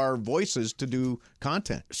use our voices to do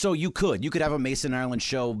content. So you could have a Mason Ireland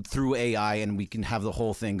show through AI, and we can have the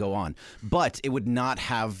whole thing go on. But it would not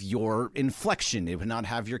have your inflection. It would not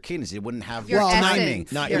have your cadence. It wouldn't have Your your essence. timing.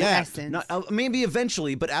 Not Your yet. essence. Not, maybe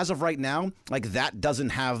eventually, but as of right now, like that doesn't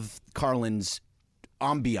have Carlin's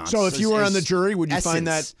ambiance. So if you were on the his jury, would you find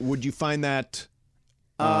essence. that? Would you find that?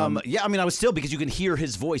 Yeah, I mean, I was still, because you can hear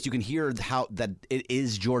his voice. You can hear how that it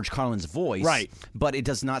is George Carlin's voice. Right. But it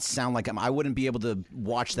does not sound like him. I wouldn't be able to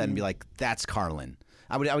watch that and be like, that's Carlin.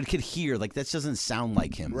 I could hear like that doesn't sound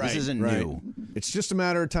like him. Right, This isn't right. new. It's just a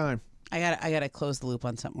matter of time. I gotta close the loop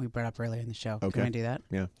on something we brought up earlier in the show. Okay. Can I do that?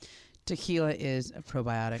 Yeah. Tequila is a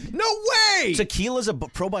probiotic. No way! Tequila's a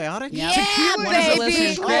probiotic? Yeah, Tequila, One of the baby.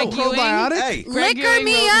 listeners, Greg Oh, Ewing. probiotic? Hey. Greg Liquor Ewing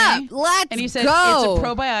me wrote up. me, Let's and he said go. it's a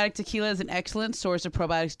probiotic. Tequila is an excellent source of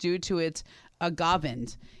probiotics due to its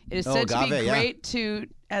agavin. It is said to be agave, yeah. great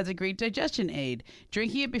as a great digestion aid.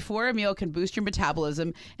 Drinking it before a meal can boost your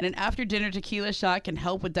metabolism, and an after-dinner tequila shot can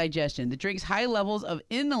help with digestion. The drink's high levels of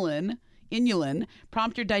inulin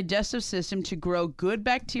prompt your digestive system to grow good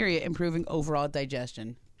bacteria, improving overall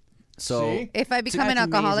digestion. So If I become an That's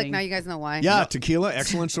alcoholic, amazing. now you guys know why. Yeah, tequila,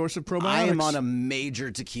 excellent source of probiotics. I am on a major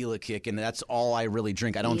tequila kick, and that's all I really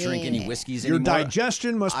drink. I don't drink any whiskeys Your anymore.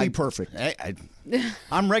 digestion must be perfect.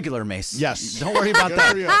 I'm regular, Mace. Yes. Don't worry about Good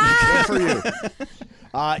that. for you. Good for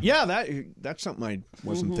you. Yeah, that's something I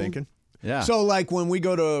wasn't thinking. Yeah. So, like when we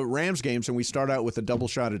go to Rams games and we start out with a double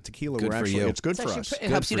shot of tequila, Good we're for actually you. it's good for Actually, us. it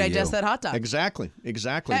helps you for digest you. that hot dog. Exactly.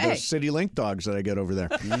 Hey. Those City Link dogs that I get over there.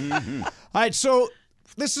 All right, so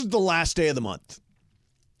this is the last day of the month.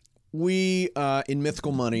 We in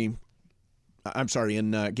Mythical Money,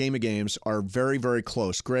 in Game of Games are very, very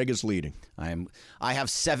close. Greg is leading. I have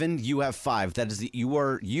 7. You have 5. That is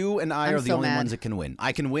you and I I'm are the so only mad. ones that can win.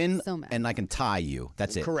 I can win, So mad. and I can tie you.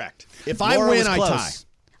 That's it. Correct. If I Laura win, was I close. tie.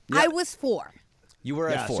 I was 4. You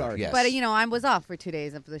were Yeah, at 4. sorry. Yes. But, I was off for 2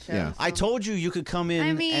 days of the show. Yeah. I told you could come in I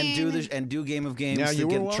and do Game of Games Yeah, to you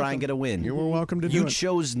were welcome. try and get a win. You were welcome to do You it.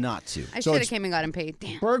 chose not to. I So should have it's- came and got him paid.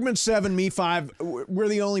 Damn. Bergman 7, me 5. We're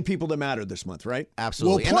the only people that matter this month, right?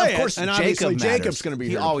 Absolutely. We'll play and of course, it, and obviously Jacob matters. Jacob's going to be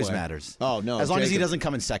He here. to always play. matters. Oh no, as long as he Jacob. doesn't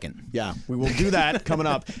come in second. Yeah, we will do that coming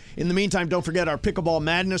up. In the meantime, don't forget our Pickleball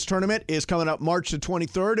Madness tournament is coming up March the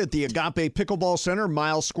 23rd at the Agape Pickleball Center,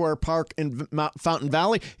 Miles Square Park in Fountain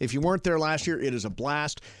Valley. If you weren't there last year, it is a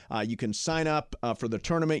blast. You can sign up for the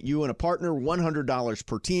tournament, you and a partner, $100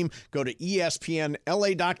 per team. Go to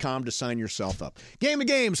ESPNLA.com to sign yourself up. Game of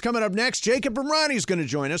Games coming up next. Jacob Ramrani is going to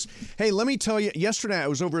join us. Hey, let me tell you, yesterday I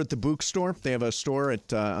was over at the Book store. They have a store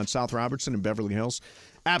at on South Robertson in Beverly Hills.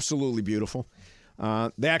 Absolutely beautiful.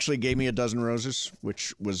 They actually gave me a dozen roses,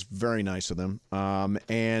 which was very nice of them.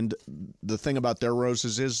 And the thing about their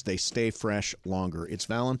roses is they stay fresh longer. It's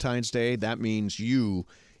Valentine's Day. That means you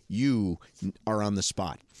are on the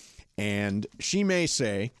spot. And she may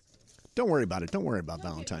say, don't worry about it. Don't worry about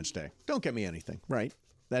Valentine's Day. Don't get me anything. Right?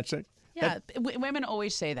 That's it. Yeah, women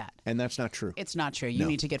always say that. And that's not true. It's not true. You No.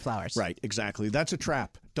 need to get flowers. Right, exactly. That's a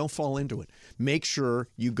trap. Don't fall into it. Make sure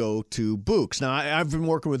you go to Books. Now, I've been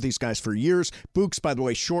working with these guys for years. Books, by the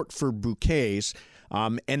way, short for bouquets.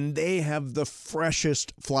 And they have the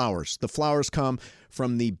freshest flowers. The flowers come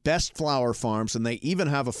from the best flower farms, and they even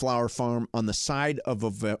have a flower farm on the side of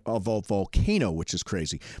a volcano, which is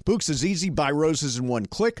crazy. Books is easy. Buy roses in one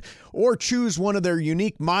click, or choose one of their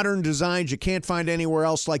unique modern designs you can't find anywhere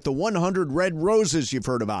else, like the 100 red roses you've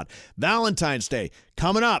heard about. Valentine's Day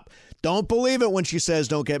coming up. Don't believe it when she says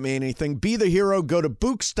don't get me anything. Be the hero. Go to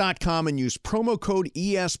Books.com and use promo code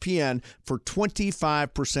ESPN for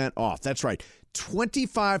 25% off. That's right.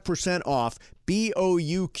 25% off, BOUQS.com.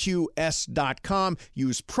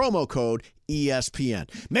 Use promo code ESPN.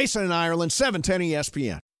 Mason and Ireland, 710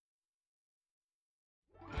 ESPN.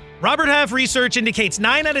 Robert Half research indicates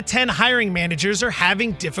 9 out of 10 hiring managers are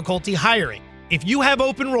having difficulty hiring. If you have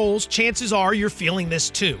open roles, chances are you're feeling this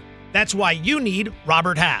too. That's why you need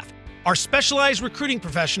Robert Half. Our specialized recruiting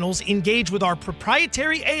professionals engage with our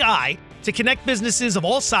proprietary AI to connect businesses of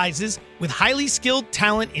all sizes with highly skilled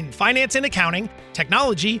talent in finance and accounting,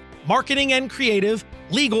 technology, marketing and creative,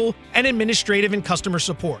 legal, and administrative and customer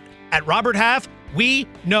support. At Robert Half, we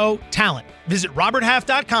know talent. Visit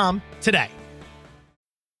roberthalf.com today.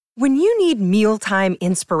 When you need mealtime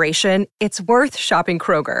inspiration, it's worth shopping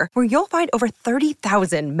Kroger, where you'll find over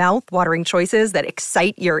 30,000 mouth-watering choices that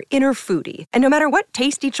excite your inner foodie. And no matter what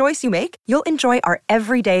tasty choice you make, you'll enjoy our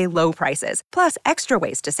everyday low prices, plus extra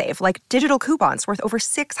ways to save, like digital coupons worth over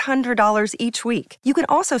 $600 each week. You can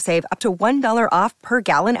also save up to $1 off per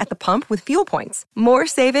gallon at the pump with fuel points. More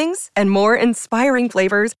savings and more inspiring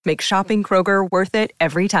flavors make shopping Kroger worth it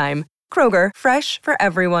every time. Kroger, fresh for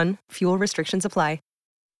everyone. Fuel restrictions apply.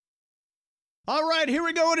 All right, here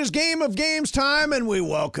we go. It is Game of Games time, and we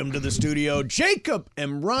welcome to the studio Jacob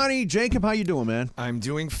and Ronnie. Jacob, how you doing, man? I'm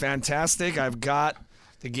doing fantastic. I've got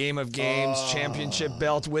the Game of Games championship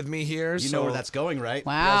belt with me here. You know where that's going, right?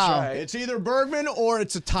 Wow. That's right. It's either Bergman or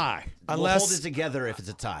it's a tie. We'll hold it together if it's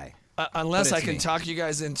a tie. Unless But I it's can me. talk you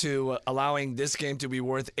guys into allowing this game to be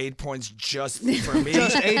worth 8 points just for me.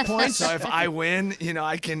 Just 8 points? So if I win,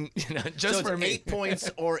 I can, just so for it's me. 8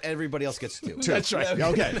 points, or everybody else gets 2. That's right.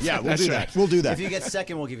 Okay, yeah, we'll That's do right. that. We'll do that. If you get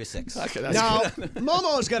second, we'll give you 6. Okay, that's Now, good.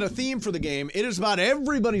 Momo has got a theme for the game. It is about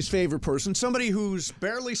everybody's favorite person, somebody who's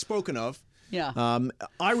barely spoken of. Yeah.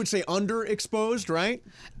 I would say underexposed, right?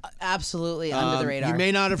 Absolutely under the radar. You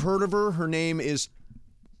may not have heard of her. Her name is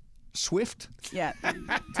Swift. Yeah.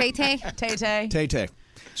 Tay-Tay. Tay-Tay. Tay-Tay.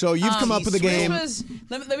 So you've come up with a Swift game.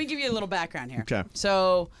 Let me give you a little background here. Okay.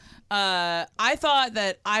 So I thought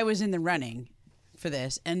that I was in the running for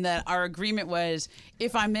this, and that our agreement was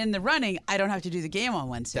if I'm in the running, I don't have to do the game on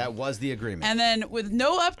Wednesday. That was the agreement. And then with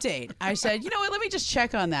no update, I said, you know what, let me just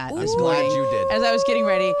check on that. I'm this glad morning you did. As I was getting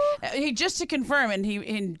ready. Just to confirm,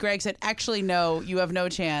 and Greg said, actually, no, you have no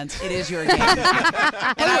chance. It is your game. And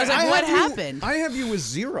I was like, what happened? I have you with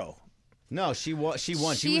 0. No, she won. She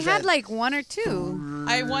won. She was had at, like 1 or 2.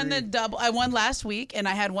 I won the double. I won last week, and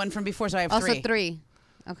I had one from before, so I have Also 3. 3.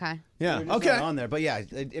 Okay. Yeah. we were just Okay. not on there, but yeah,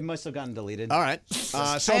 it must have gotten deleted. All right. So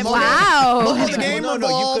Wow. Momo, the game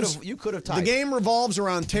revolves. You could have tied. The game revolves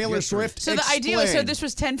around Taylor Swift. So the idea was, so Explain. this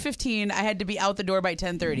was 10:15. I had to be out the door by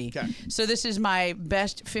 10:30. Okay. So this is my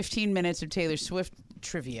best 15 minutes of Taylor Swift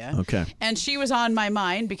trivia. Okay. And she was on my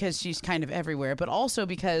mind because she's kind of everywhere, but also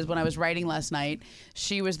because when I was writing last night,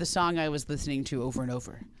 she was the song I was listening to over and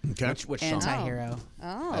over. Okay. Which song? Anti-Hero.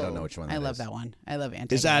 Oh. I don't know which one. I that love is. that one. I love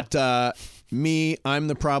Anti-Hero. Is that me? I'm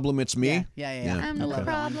the problem. It's me. Yeah. I'm I the love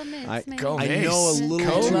that one. problem. It's I, me. Go I Mace. know a little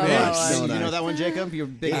Go too Mace. much. You don't know I? that one, Jacob? You're a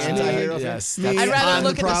big It's anti-hero fan? Yes. Me, I'd I'm rather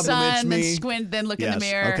look the at the problem, it's sun than me. squint, then look in Yes. the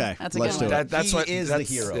mirror. Okay. That's a Let's good do one. it. That's He what is the that's,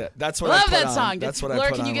 hero. yeah, that's what Love I put that on. song. That's what I Laura,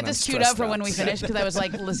 put can you on get when this I'm queued up stressed for when out. we finish? Because I was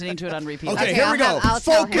like listening to it on repeat. Okay, Okay, here we go. I'll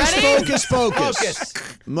tell her. Focus.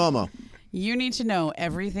 Momo. You need to know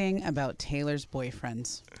everything about Taylor's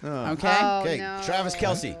boyfriends. Oh. Okay? Oh, Okay, no. Travis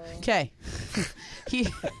Kelce. Okay.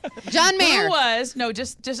 John Mayer. Who was, no,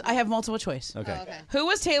 just I have multiple choice. Okay. Oh, okay. Who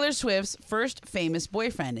was Taylor Swift's first famous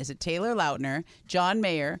boyfriend? Is it Taylor Lautner, John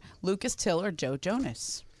Mayer, Lucas Till, or Joe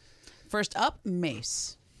Jonas? First up,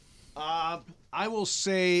 Mace. I will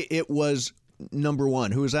say it was number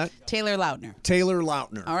 1. Who is that? Taylor Lautner. Taylor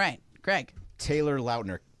Lautner. All right. Greg. Taylor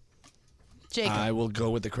Lautner. Jacob. I will go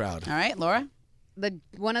with the crowd. All right. Laura.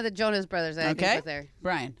 One of the Jonas brothers. I think Okay. was there.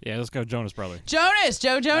 Brian. Yeah, let's go Jonas Brother. Jonas.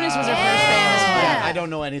 Joe Jonas was her first famous one. Yeah. I don't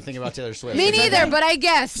know anything about Taylor Swift. Me neither, but I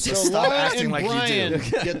guessed. So Stop Laura acting and like you Brian do.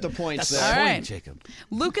 get the points there. All right. Jacob.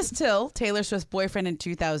 Lucas Till, Taylor Swift's boyfriend in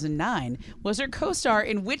 2009, was her co-star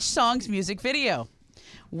in which song's music video?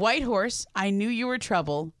 White Horse, I Knew You Were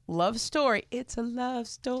Trouble, Love Story, It's a Love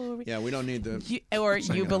Story, Yeah, we don't need the. or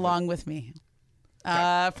singing You of it. Belong With Me.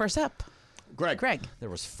 First up, Greg. There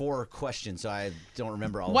was 4 questions, so I don't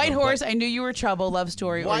remember all White of them. Horse, I Knew You Were Trouble, Love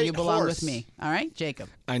Story, or White You Belong Horse. With Me. All right, Jacob.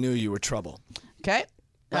 I knew you were trouble. Okay.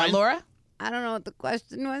 Brian? Laura, I don't know what the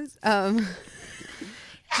question was.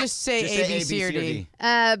 just say A, B, C, or D.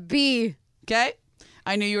 B. Okay.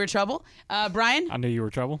 I Knew You Were Trouble. Brian I knew you were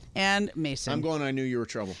trouble. and Mason. I'm going. I knew you were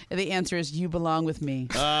trouble. The answer is You Belong With Me.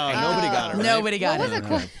 Nobody got it. Right? Nobody got What was it. the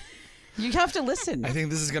question? You have to listen. I think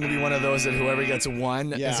this is going to be one of those that whoever gets 1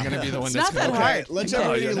 Yeah. is going to be the one It's that's not that going to hard. Let's Okay.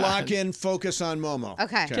 everybody you're not. lock in. Focus on Momo.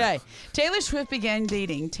 Okay. Okay. Taylor Swift began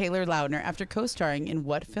dating Taylor Lautner after co-starring in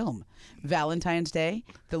what film? Valentine's Day,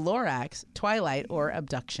 The Lorax, Twilight, or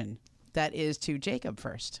Abduction? That is to Jacob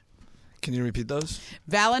first. Can you repeat those?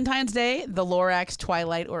 Valentine's Day, The Lorax,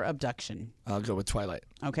 Twilight, or Abduction? I'll go with Twilight.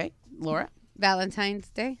 Okay. Laura, Valentine's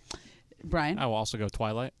Day. Brian, I will also go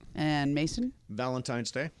Twilight. and Mason,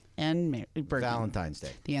 Valentine's Day. and Bergman. Valentine's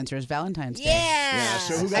Day. The answer is Valentine's Day. Yeah.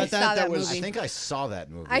 So who got I that? saw That was- movie. I think I saw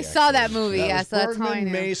that movie. I saw that actually. movie. That Yeah, was so that's how I Bergman,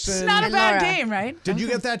 knew. Mason. It's not a bad Laura. game, right? Did you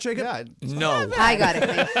get that, Jacob? Yeah. No. I got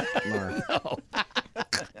it. Laura.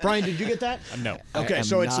 Brian, did you get that? No. Okay, am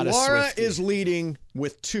so it's not a Laura Swiftie. is leading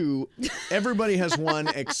with 2. Everybody has 1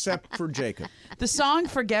 except for Jacob. The song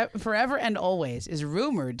Forever and Always is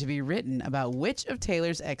rumored to be written about which of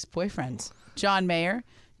Taylor's ex-boyfriends? John Mayer,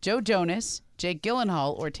 Joe Jonas, Jake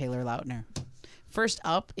Gyllenhaal, or Taylor Lautner? First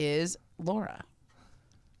up is Laura.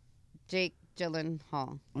 Jake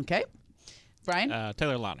Gyllenhaal. Okay. Brian?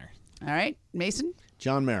 Taylor Lautner. All right. Mason?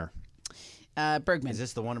 John Mayer. Bergman. Is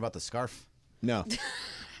this the one about the scarf? No.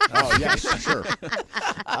 Oh yes, sure.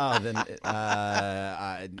 Oh, then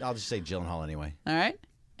I'll just say Gyllenhaal anyway. All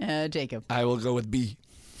right. Jacob. I will go with B.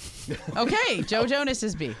 Okay. Joe Jonas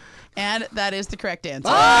is B. And that is the correct answer.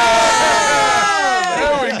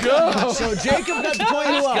 There we go. So Jacob got the point.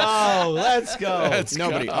 Who else? Let's go.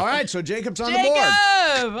 Nobody. All right, so Jacob's on Jacob! the board.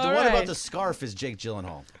 All The one right. about the scarf is Jake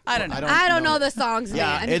Gyllenhaal. I don't know. I don't know the songs,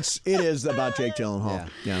 Yeah, man. it is about Jake Gyllenhaal.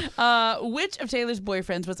 Yeah. Which of Taylor's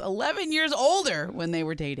boyfriends was 11 years older when they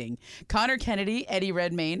were dating? Connor Kennedy, Eddie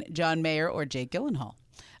Redmayne, John Mayer, or Jake Gyllenhaal?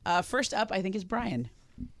 First up, I think, is Brian.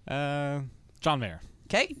 John Mayer.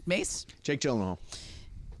 Okay, Mace. Jake Gyllenhaal.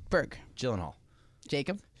 Berg. Gyllenhaal.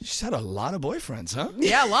 Jacob. She's had a lot of boyfriends, huh?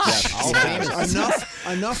 Yeah, a lot.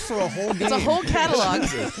 Enough for a whole game. It's a whole catalog.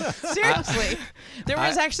 Seriously. There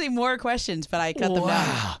was actually more questions, but I cut them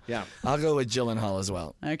down. Yeah. I'll go with Gyllenhaal as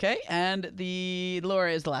well. Okay, and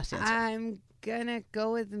Laura is the last answer. I'm gonna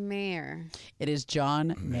go with Mayer. It is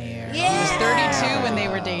John Mayer. Yeah. He was 32 when they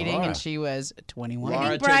were dating, and she was 21. I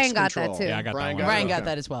think Brian got that too. Yeah, I got that one. Brian got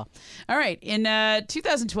that as well. All right. In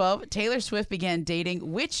 2012, Taylor Swift began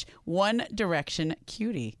dating which One Direction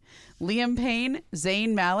cutie? Liam Payne,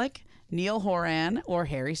 Zayn Malik, Neil Horan, or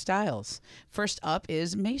Harry Styles? First up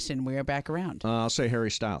is Mason. We are back around. I'll say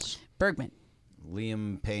Harry Styles. Bergman.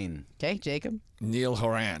 Liam Payne. Okay, Jacob. Neil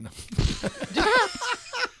Horan.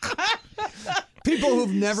 People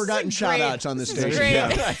who've never gotten shout-outs on this station. Great.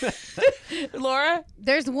 Yeah. Laura?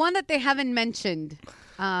 There's one that they haven't mentioned.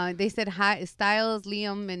 They said Styles,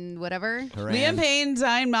 Liam, and whatever. Liam Payne,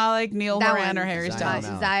 Zayn Malik, Neil That Horan, one. or Harry Styles?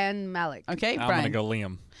 Zion Malik. Okay, I'm Brian. going to go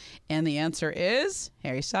Liam. And the answer is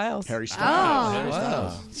Harry Styles. Harry Styles. Oh. Harry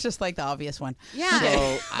Styles. It's just like the obvious one. Yeah.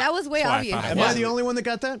 So- that was way obvious. Am I the only one that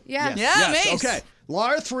got that? Yeah. Yes. Yeah, Yes. Mace. Okay.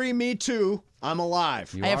 Laura 3, me 2. I'm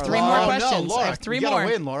alive. I have 3 more questions. No, Laura, I have 3 you more.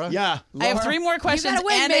 gotta win, Laura. Yeah. I have 3 more questions gotta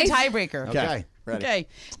win, and Mace. a tiebreaker. Okay. Ready. Okay.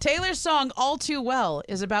 Taylor's song All Too Well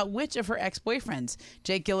is about which of her ex-boyfriends?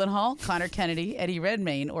 Jake Gyllenhaal, Connor Kennedy, Eddie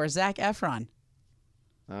Redmayne, or Zac Efron?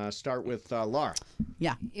 Start with Laura.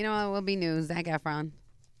 Yeah. You know what will be new? Zac Efron.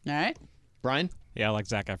 All right. Brian? Yeah, I like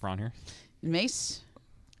Zac Efron here. Mace?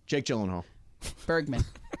 Jake Gyllenhaal. Bergman.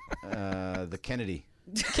 The Kennedy.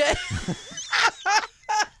 Okay.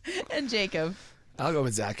 And Jacob? I'll go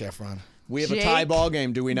with Zac Efron. We have a Jake tie ball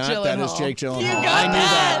game, do we not? That is Gyllenhaal. Jake Gyllenhaal. You got I knew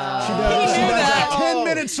that. She does. He She knew does that. a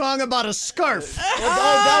 10-minute song about a scarf.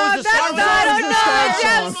 that was the That's song. not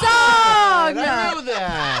a song. I knew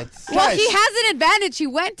that. Well, Guys. he has an advantage. He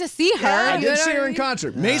went to see her. I You did know see what her I in mean?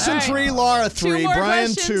 concert. Mason All right. 3, Laura 2 3, more Brian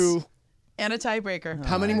questions 2. And a tiebreaker.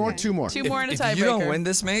 How many more? 2 more. 2 more and a If tiebreaker. you don't win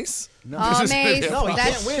this, Mace, Oh, Mace. No, he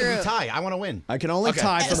That's can't win. true. We tie. I want to win. I can only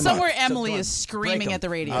tie for the Somewhere month. Emily So is screaming break 'em. at the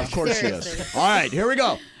radio. Of course she Seriously. is. All right, here we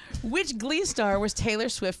go. Which Glee star was Taylor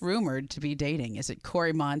Swift rumored to be dating? Is it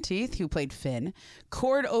Corey Monteith, who played Finn,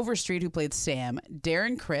 Cord Overstreet, who played Sam,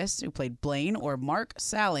 Darren Criss, who played Blaine, or Mark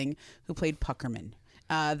Salling, who played Puckerman?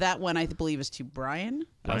 That one, I believe, is to Brian.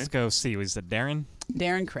 Let's go see. Was it Darren?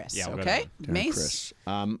 Darren Criss. Yeah, we'll go okay. Darren. Mace.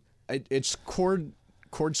 Chris. It's Cord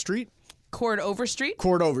Street? Cord Overstreet.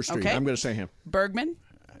 Cord Overstreet. Okay. I'm going to say him. Bergman.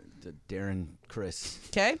 Darren Criss.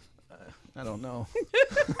 Okay. I don't know.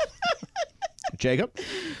 Jacob?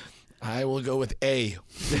 I will go with A.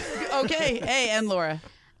 Okay. Hey, and Laura.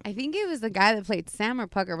 I think it was the guy that played Sam or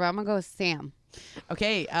Pucker, but I'm going to go with Sam.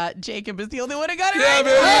 Okay. Jacob is the only one who got it Yeah, right.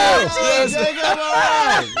 baby. Oh, Yes. Jacob, all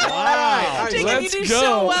right. All right. Jacob, Let's you do go.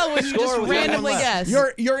 so well when you Score just with randomly one left.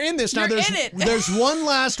 guess. You're in this now. You're There's in it. there's one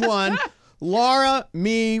last one. Laura,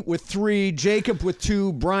 me with 3, Jacob with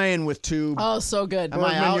 2, Brian with 2. Oh, so good. Am I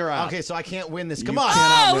Bergman, out? you're out. Okay, so I can't win this. You Come on.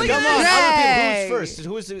 cannot win look Come at on. this. I'll Yay. repeat who's first.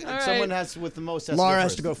 Who's right. someone has with the most? Laura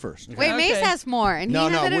has to go first. Wait, Okay. Mace has more, and No,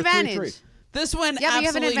 he has no, an we're 3-3. advantage. This one, Yeah, but you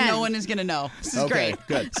have an absolutely no advantage. one is going to know. This is Okay, great.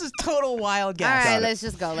 good. This is total wild All guess. right, it. let's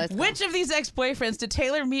just go. Let's go. Which of these ex-boyfriends did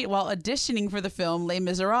Taylor meet while auditioning for the film Les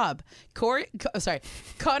Miserables?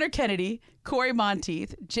 Connor Kennedy, Corey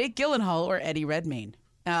Monteith, Jake Gyllenhaal, or Eddie Redmayne?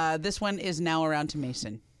 This one is now around to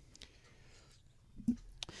Mason.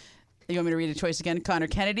 You want me to read a choice again? Connor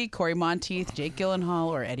Kennedy, Corey Monteith, Jake Gyllenhaal,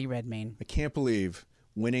 or Eddie Redmayne? I can't believe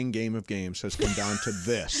winning Game of Games has come down to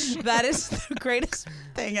this. That is the greatest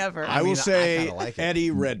thing ever. I will say kinda like it.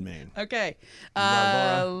 Eddie Redmayne. Okay.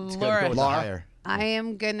 Laura. It's gotta go with the Laura. higher. I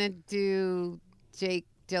am going to do Jake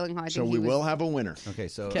Gyllenhaal. I think So he we was, will have a winner. Okay,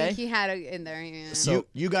 so I think he had it in there. Yeah. So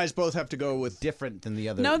you guys both have to go with different than the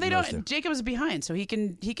other. No, they those don't. two. Jacob is behind, so he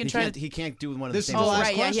can He try can't, to. he can't do one of This the is same. the Oh, last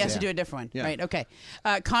right. Yeah, he has to question. do a different one. Yeah. Right. Okay.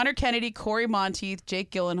 Connor Kennedy, Corey Monteith,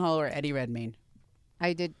 Jake Gyllenhaal, or Eddie Redmayne?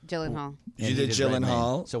 I did Gyllenhaal. You And did he Redmayne.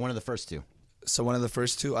 Gyllenhaal. So one of the first two. So one of the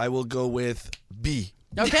first 2. I will go with B.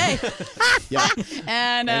 Okay. Yeah.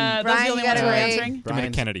 And those are Brian, the only you ones gotta who are wait. answering. Give me the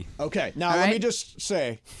Brian. Kennedy. Okay. Now All let me right. just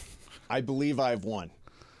say, I believe I've won.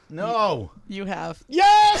 No. You have.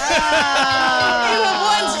 Yes! You have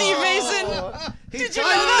won, Steve Mason. Did you know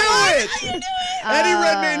that? Eddie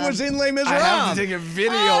Redmayne was in Les Miserables. I have to take a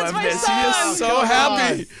video of this. He is so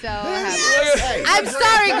happy. So happy. I'm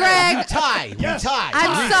sorry, Greg. You tie. Yes. You tie.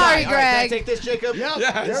 I'm You sorry, tie. All right, can I Greg. take this, Jacob? Yep.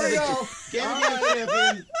 Yes. There we go.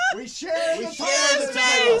 Champion. We share the title.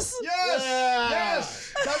 Yes.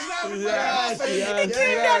 Yes. Doesn't have Yes. It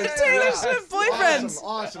came down to Taylor Swift boyfriends.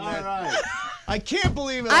 Awesome. All right. I can't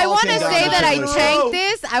believe it. I all want to came down say that I Taylor Swift. tanked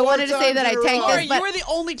this. I wanted to say that I tanked Laura, this, you but were the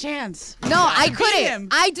only chance. no, I Beat couldn't. him.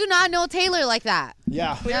 I do not know Taylor like that.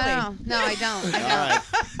 Yeah. No, I don't. All right.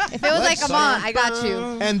 If it was like, come on, I got you.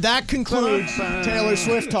 And that concludes Taylor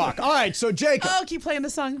Swift talk. All right, so Jacob. Oh, keep playing the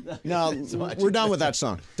song. No, we're done with that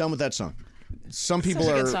song. Done with that song. Some people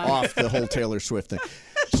Such a are good song. off the whole Taylor Swift thing.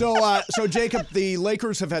 So Jacob, the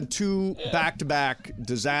Lakers have had 2 back-to-back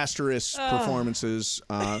disastrous performances.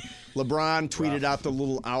 LeBron tweeted out the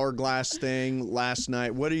little hourglass thing last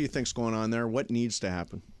night. What do you think's going on there? What needs to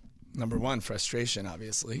happen? Number one, frustration,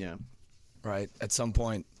 obviously. Yeah. Right? At some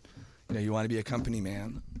point, you want to be a company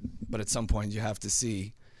man, but at some point you have to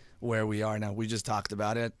see where we are now. We just talked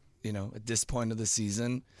about it, at this point of the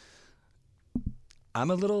season. I'm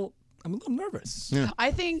a little nervous. Yeah.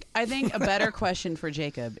 I think a better question for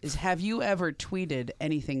Jacob is: have you ever tweeted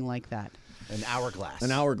anything like that? An hourglass.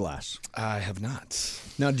 An hourglass. I have not.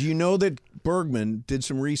 Now, do you know that Bergman did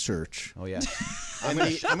some research? Oh, yeah. I'm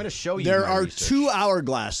going to show you There my are research. 2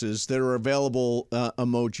 hourglasses that are available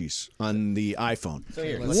emojis on the iPhone. So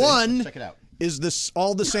here, One check it out. is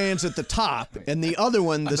all the sands at the top, and the other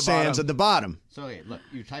one, the sands at the bottom. So okay, look,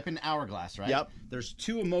 you type in hourglass, right? Yep. There's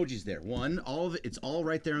 2 emojis there. One, all of it's all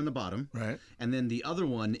right there on the bottom. Right. And then the other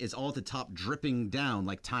one is all at the top, dripping down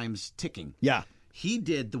like time's ticking. Yeah. He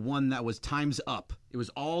did the one that was times up. It was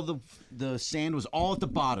all the sand was all at the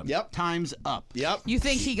bottom. Yep. Times up. Yep. You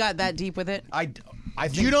think he got that deep with it? I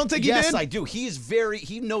think, You don't think he yes, did? I do.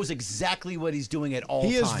 He knows exactly what he's doing at all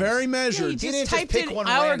times. He is very Yeah, measured. he didn't just just typed pick in one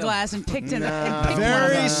hourglass and picked it. And picked one of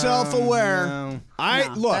Very them. self-aware. No.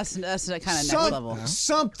 Look. That's kind of next level.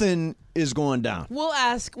 Something is going down. We'll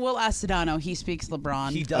ask Sedano. He speaks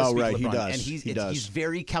LeBron. He does. Oh, speak right, he LeBron, does. And He does. he's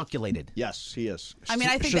very calculated. Yes, he is. I mean,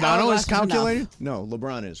 I think the Shadano hourglass is was enough. calculated. No,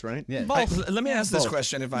 LeBron is, right? Yeah. Let me ask this Both.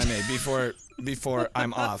 question, if I may, before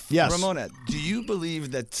I'm off. Yes. Ramona, do you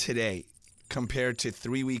believe that today, compared to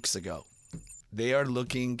 3 weeks ago, they are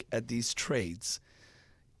looking at these trades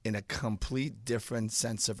in a complete different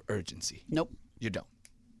sense of urgency? Nope. You don't.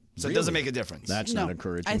 So it doesn't make a difference. That's No, not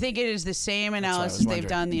encouraging. I think it is the same analysis they've wondering.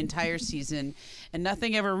 done the entire season, and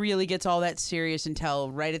nothing ever really gets all that serious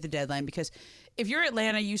until right at the deadline. Because if you're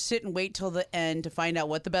Atlanta, you sit and wait till the end to find out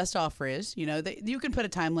what the best offer is. You can put a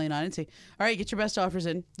timeline on it and say, "All right, get your best offers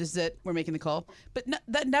in. This is it. We're making the call." But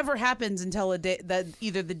that never happens until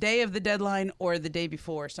either the day of the deadline or the day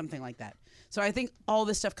before, something like that. So I think all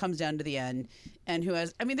this stuff comes down to the end, and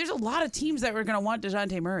there's a lot of teams that were going to want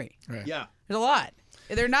DeJounte Murray. Right. Yeah. There's a lot.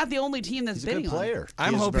 They're not the only team that's He's a bidding good on player. it. I'm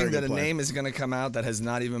He is a hoping very that good a player. name is going to come out that has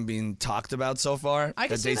not even been talked about so far. I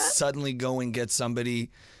can that see they that. suddenly go and get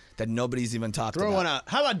somebody that nobody's even talked Throw about. one out.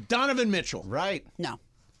 How about Donovan Mitchell? Right. No.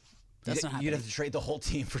 That's not happening. You'd have to trade the whole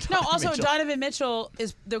team for No, Donovan also Mitchell. Donovan Mitchell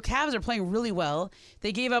the Cavs are playing really well.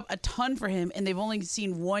 They gave up a ton for him, and they've only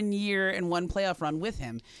seen 1 year and 1 playoff run with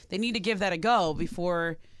him. They need to give that a go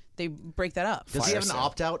before they break that up. Does he have an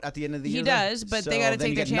opt-out at the end of the He year? does, but they gotta then take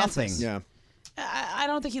you their get chances. Nothing. Yeah. I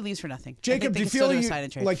don't think he leaves for nothing. Jacob, I think do you they can still feel do a sign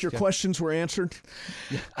and trade. like your questions were answered?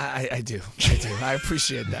 I do. I do. I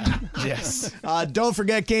appreciate that. Yes. Don't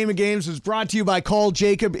forget, Game of Games is brought to you by Call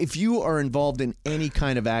Jacob. If you are involved in any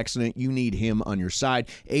kind of accident, you need him on your side.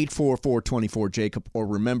 844-24-JACOB, or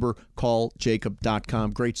remember,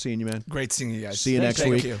 calljacob.com. Great seeing you, man. Great seeing you guys. See you next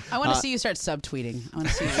Thank week. you. I want to see you start subtweeting. I want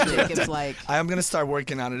to see what Jacob's like. I'm going to start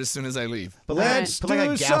working on it as soon as I leave. But Let's put like a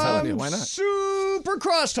do gavel on some it. Why not? super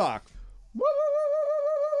crosstalk.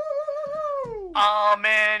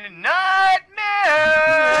 Almond nutmeg.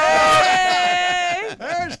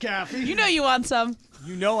 There's Cappy. You know you want some.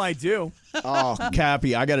 You know I do. Oh,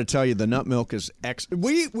 Cappy, I got to tell you, the nut milk is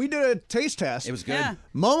We did a taste test. It was good. Yeah.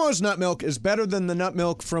 Momo's nut milk is better than the nut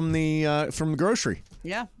milk from the grocery.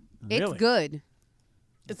 Yeah. It's good.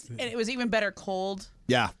 And it was even better cold.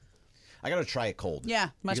 Yeah, I got to try it cold. Yeah,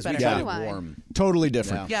 much because better. We tried Yeah. it warm. totally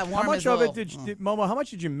different. Yeah, warm How much is a of it little- Momo? How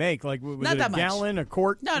much did you make? Like, was Not it a that much. gallon, a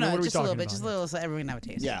quart? No, I mean, no, what are we just a little talking bit, about just a little, so everyone can have a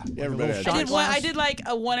taste. Yeah, a everybody. little has shot it. I did like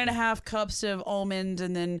a 1.5 cups of almond,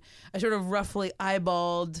 and then I sort of roughly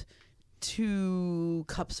eyeballed 2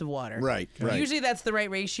 cups of water. Right. Usually that's the right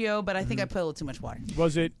ratio, but I think I put a little too much water.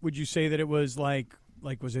 Was it? Would you say that it was like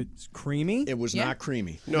was it creamy? It was Yeah. not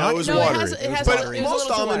creamy. No, it was No, it watery. has- it has but water. It was a most little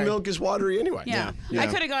too almond watery. milk is watery anyway. Yeah. Yeah. I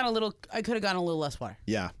could have gone a little less water.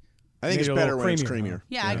 Yeah. I think Made it's it a better little when it's creamier. creamier.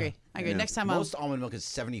 Yeah, I agree. Yeah. Next time most almond milk is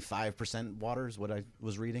 75% water is what I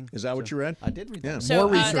was reading. Is that what you read? I did read that. So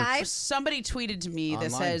somebody tweeted to me that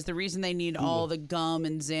Online. says the reason they need all the gum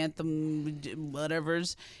and xanthan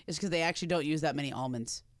whatevers is because they actually don't use that many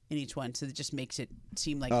almonds in each one, so it just makes it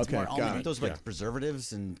seem like it's more almondy. Aren't those like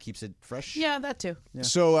preservatives and keeps it fresh? Yeah, that too. Yeah.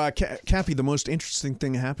 So, Cappy, the most interesting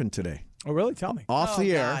thing happened today. Oh, really? Tell me. Off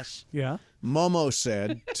the air, gosh. Yeah. Momo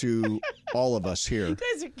said to all of us here, You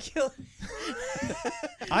guys are killing.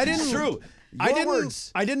 I didn't. True.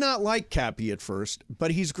 I did not like Cappy at first,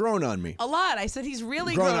 but he's grown on me. A lot. I said he's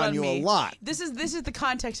really Grown grown on you me. a lot. This is the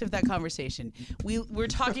context of that conversation. We're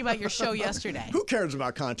talking about your show yesterday. Who cares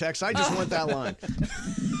about context? I just want that line.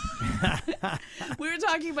 We were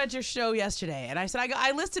talking about your show yesterday, and I said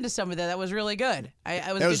I listened to some of that. That was really good.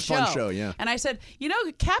 It was That a was good a fun show, yeah. And I said,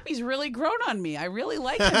 Cappy's really grown on me. I really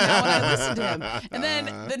like him now when I listen to him. And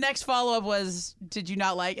then the next follow up was, did you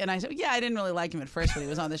not like? And I said, yeah, I didn't really like him at first when he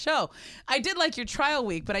was on the show. I did like your trial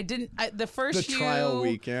week, but I didn't. The trial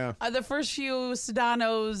week, yeah. The first few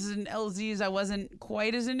Sedanos and LZs, I wasn't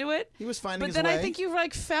quite as into it. He was finding But his then way. I think you've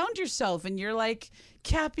found yourself, and you're like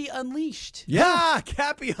Cappy Unleashed. Yeah,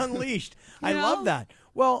 Cappy Unleashed. I know? love that.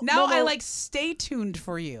 Well, Now Momo- I stay tuned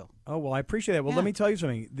for you. Oh, well, I appreciate that. Well, Yeah. let me tell you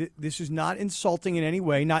something. This is not insulting in any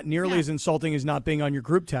way, not nearly as insulting as not being on your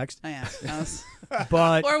group text. Oh, yeah. That was-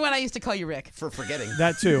 But or when I used to call you Rick. For forgetting.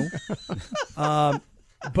 that too.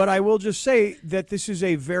 But I will just say that this is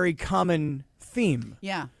a very common theme.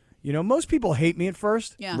 Yeah. Most people hate me at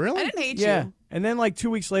first. Yeah. I didn't hate you. And then like 2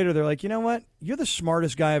 weeks later, they're like, you know what? You're the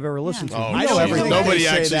smartest guy I've ever listened to. Oh, You know geez. everything. Nobody They say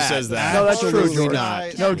actually that. says that. No, that's true, Absolutely George.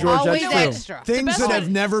 not. No, George, Always that's true. extra. Things The best that have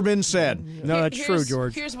one- never been said. No, that's true, Here's-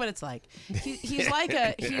 George. Here's what it's like. He's like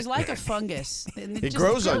a fungus. And it It just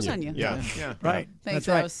grows on on you. you. Yeah. Right. Thanks. That's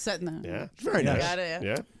right. I was setting the. Yeah. Very nice. Got it.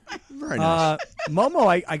 Yeah. Very nice.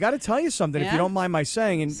 Momo, I got to tell you something, if Yeah? you don't mind my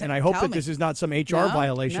saying, and I hope Tell that me. this is not some HR No,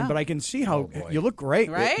 violation, no. but I can see how you look great.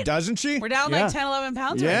 Right? Doesn't she? We're down Yeah. like 10, 11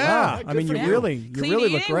 pounds. Yeah. Right now. I mean, you Yeah. really Clean look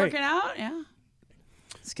eating, great. Working out. Yeah.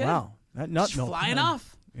 It's good. Wow. That nut Just milk. flying man.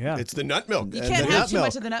 off. Yeah. It's the nut milk. You And can't the have nut too milk.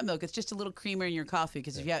 much of the nut milk. It's just a little creamer in your coffee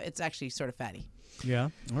because it's actually sort of fatty. Yeah.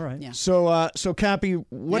 All right. Yeah. So Cappy,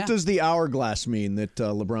 what Yeah. does the hourglass mean that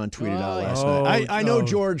LeBron tweeted out Oh, last yeah. night? I know Oh.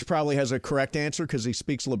 George probably has a correct answer because he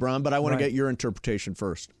speaks LeBron, but I want Right. to get your interpretation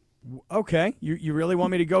first. Okay. You really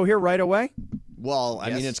want me to go here right away? Well, I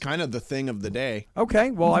mean, Yes. it's kind of the thing of the day.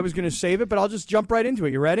 Okay. Well, I was going to save it, but I'll just jump right into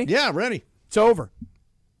it. You ready? Yeah, ready. It's over.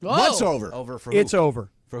 Whoa. What's over? Over for who? It's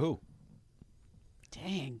over. For who?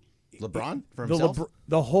 Dang. LeBron? For The himself?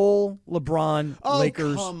 the whole LeBron Oh,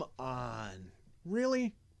 Lakers. come on.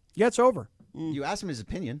 Really? Yeah, it's over. You asked him his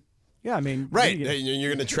opinion. Yeah, I mean, Right. you- You're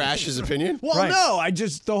going to trash his opinion? Well, Right. no,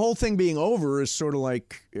 the whole thing being over is sort of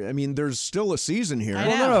like, I mean, there's still a season here. I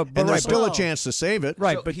Well, know. no, but And there's right, still but- a chance to save it.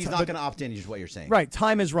 right, So but he's but- not going to opt in, is what you're saying. right.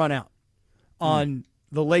 Time has run out on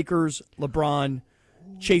the Lakers, LeBron,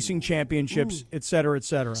 chasing championships, et cetera, et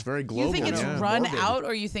cetera. It's very global. You think it's yeah. run Morbid. out,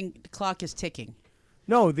 or you think the clock is ticking?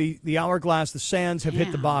 No, the hourglass, the sands have hit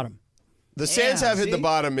the Damn. bottom. The Sands Yeah, have hit the see?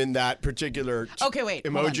 bottom in that particular Okay, wait.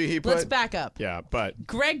 hold on. emoji he put. Let's back up. Yeah, but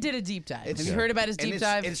Greg did a deep dive. Have you heard about his And deep it's,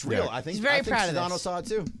 dive? It's real. Yeah. I think He's very I think proud of Sedano this. saw it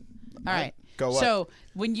too. All right. Go up. So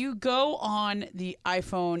when you go on the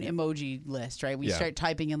iPhone emoji list, right, when you Yeah. start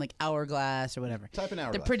typing in like hourglass or whatever, Type in the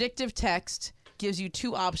hourglass. predictive text gives you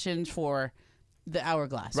two options for the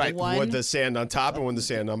hourglass. right, One, with the sand on top and with the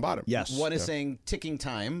sand on bottom. Yes. One is saying ticking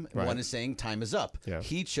time, Right. one is saying time is up. Yeah.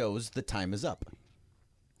 He chose the time is up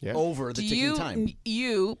Yeah. over the do ticking you, time.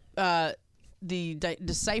 the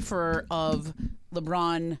decipherer of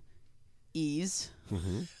LeBron E's,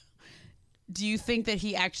 Mm-hmm. do you think that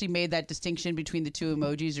he actually made that distinction between the two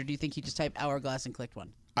emojis, or do you think he just typed hourglass and clicked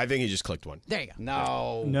one? I think he just clicked one. There you go.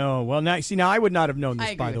 No. No, well, now I would not have known I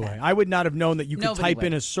this. agree By the with way, that. I would not have known that you could Nobody type would.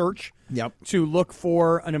 in a search Yep. to look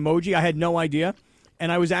for an emoji. I had no idea, and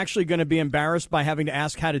I was actually going to be embarrassed by having to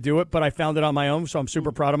ask how to do it, but I found it on my own, so I'm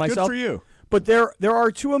super proud of myself. for you. But there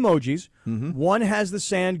are two emojis. One has the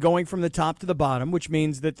sand going from the top to the bottom, which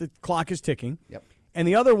means that the clock is ticking. Yep. And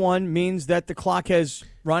the other one means that the clock has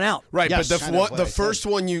run out. Right, Yes. but Kind of what the I said. first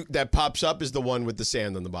one that pops up is the one with the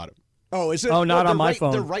sand on the bottom. Oh, is it? Oh, not they're on my right,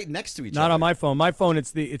 phone. They're right next to each Not other. on my phone. My phone,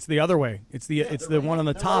 it's the other way. It's the one on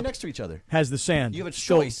the They're top right next to each other. has the sand. You have a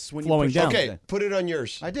still choice when you flowing push down. Okay, put it on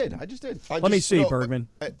yours. I did. I just did. I Let me just- see, no, Bergman.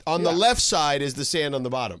 On the left side is the sand on the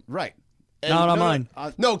bottom. Right. Not on mine.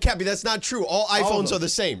 No, Cappy, that's not true. All iPhones are the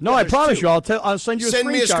same. No, I promise you. I'll send you a Send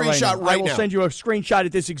screenshot. me a screenshot I will now. send you a screenshot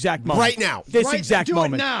at this exact moment. Right now. This exact do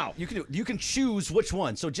moment. It now. You can choose which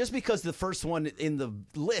one. So just because the first one in the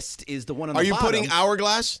list is the one on the Are you bottom. putting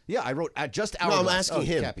Hourglass? Yeah, I wrote just No, Hourglass. I'm asking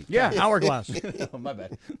him. Cappy. Yeah, Hourglass. Oh, my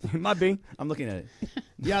bad. Might be. I'm looking at it.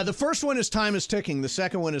 Yeah, the first one is Time is Ticking. The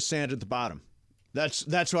second one is Sand at the Bottom.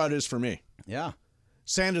 That's how it is for me. Yeah.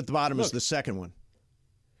 Sand at the Bottom is Look. the second one.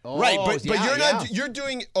 Right, but yeah, you're yeah. not. You're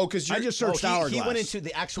doing. Oh, because I just searched Hourglass. He went into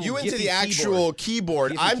the actual. You went to Giphy the actual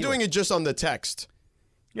keyboard. Giphy I'm keyboard. doing it just on the text.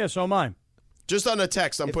 Yeah, so am I. Just on the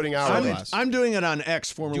text, I'm putting Hourglass. I'm doing it on X,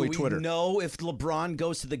 formerly Do we Twitter. know if LeBron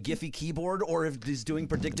goes to the Giphy keyboard or if he's doing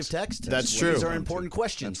predictive text? That's true. These are important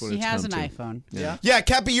questions. He has an iPhone. Yeah. Yeah,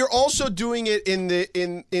 Cappy, you're also doing it in the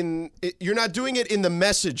you're not doing it in the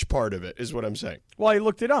message part of it, is what I'm saying. Well, I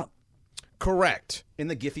looked it up. Correct. In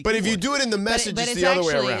the Giphy But if you keyboard. do it in the message, but it's it's the other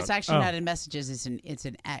actually, way around. It's actually not in messages. It's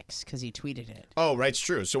an X because he tweeted it. Oh, right, it's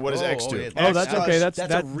true. So what does X do? yeah, Oh, that's okay. That's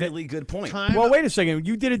a really good point. Well, wait a second.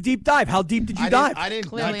 You did a deep dive. How deep did you dive? I didn't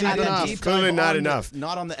Clearly not not enough. enough. Clearly not enough.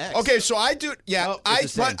 Not on the X. Okay, so I do. Yeah, No,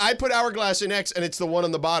 it's the same. I put Hourglass in X, and it's the one on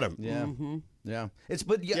the bottom. Yeah. Mm-hmm. Yeah.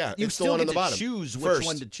 But Yeah, you it's the still one get on the to bottom. choose which First.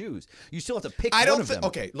 one to choose. You still have to pick I one don't of think. them.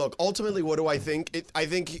 Okay, look. Ultimately, what do I think? I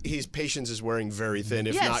think his patience is wearing very thin,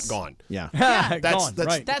 if Yes. not gone. Yeah. Gone,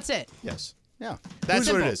 right. That's it. Yes. Yeah. That's what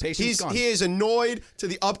Simple. it is. Patience gone. He is annoyed to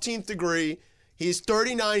the upteenth degree. He's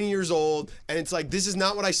 39 years old, and it's like, this is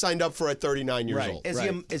not what I signed up for at 39 years old.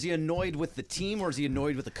 Is he annoyed with the team or is he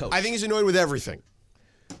annoyed with the coach? I think he's annoyed with everything.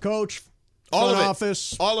 Coach, All front of it.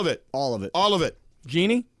 office, All of it. all of it. All of it.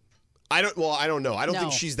 Jeannie? I don't know. I don't No.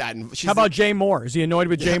 think she's that. She's How about Jay Moore? Is he annoyed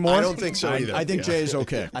with Jay Moore? I don't think so either. I think Jay is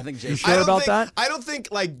okay. I think You Jay. sure about that? I don't think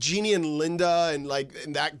like Jeannie and Linda and like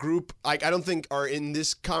in that group, like I don't think are in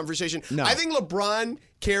this conversation. No. I think LeBron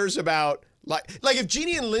cares about like if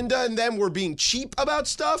Jeannie and Linda and them were being cheap about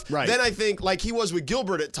stuff, Right. then I think like he was with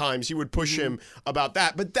Gilbert at times, he would push him about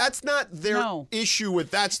that. But that's not their No. issue with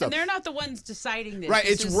that stuff. And they're not the ones deciding this. Right,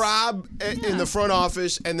 This it's is- Rob in the front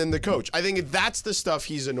office and then the coach. I think that's the stuff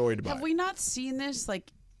he's annoyed about. Have we not seen this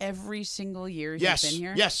like every single year he's Yes, been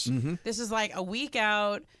here? yes. This is like a week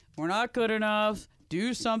out. We're not good enough.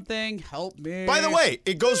 Do something. Help me. By the way,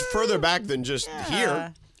 it goes further back than just Yeah.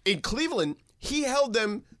 here. In Cleveland, he held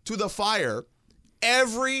them to the fire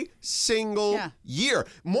every single year,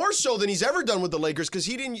 more so than he's ever done with the Lakers because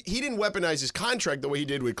he didn't weaponize his contract the way he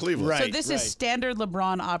did with Cleveland. So this is standard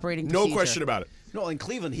LeBron operating No procedure. question about it. No, in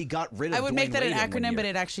Cleveland, he got rid of I would make Dwayne that an Wade in one acronym, year. but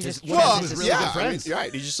it actually just Well, was really yeah, good I mean, friends. you're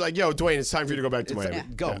right. He's just like, yo, Dwayne, it's time for you to go back to Miami.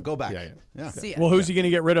 Go back. Yeah. See ya. Well, who's he going to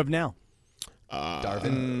get rid of now?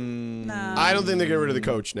 Darvin. No. I don't think they get rid of the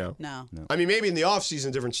coach now. No. I mean, maybe in the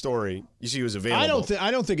offseason, different story. You see who's available.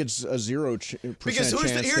 I don't think it's a 0% Because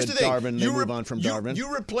chance here's that the thing. Darvin they You move re- on from you- Darvin.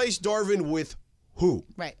 You replace Darvin with who?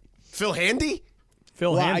 Right. Phil Handy?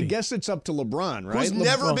 Phil well, Handy. I guess it's up to LeBron, right? Who's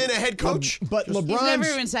never been a head coach? But He's never LeBron's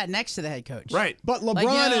even sat next to the head coach. Right. But Like, LeBron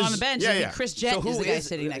you know, is on the bench. Yeah, and yeah. Chris Gent So is who the guy is-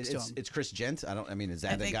 sitting next to it's, him. It's Chris Gent. I mean, is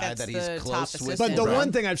I that the think guy that's that he's the close top with? But the LeBron.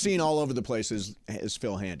 one thing I've seen all over the place is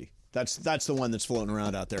Phil Handy. That's the one that's floating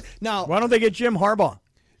around out there. Now, Why don't they get Jim Harbaugh?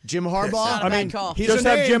 Jim Harbaugh. Not a I bad mean, call. He's just a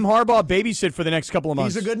have name. Jim Harbaugh babysit for the next couple of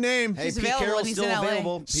months. He's a good name. Hey, He's Pete available Carroll's and he's still in LA.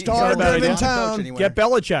 available. Pete Star Carroll's of not in the town. coach anywhere. Get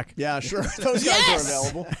Belichick. Yeah, sure. Those guys Yes! are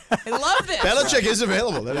available. I love this. Belichick is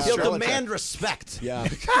available. That is He'll true. demand respect. Yeah.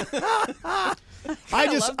 I love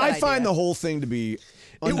that I find idea. the whole thing to be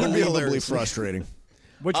would be unbelievably hilarious. frustrating.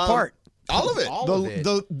 Which part? All of it. All of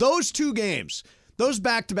it. Those two games, those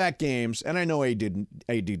back-to-back games, and I know AD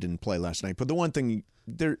didn't play last night, but the one thing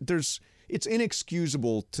it's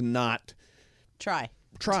inexcusable to not Try.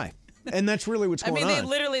 and that's really what's I going mean, on. they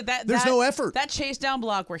literally There's no effort. That chase down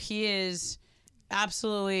block where he is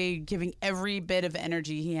absolutely giving every bit of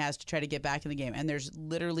energy he has to try to get back in the game, and there's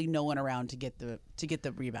literally no one around to get the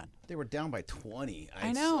rebound. They were down by 20. I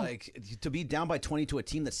It's know. Like to be down by 20 to a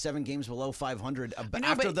team that's 7 games below 500 I know,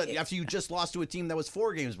 after but after you just lost to a team that was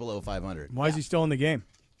 4 games below 500. Why is he still in the game?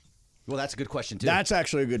 Well, that's a good question too. That's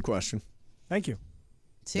actually a good question. Thank you.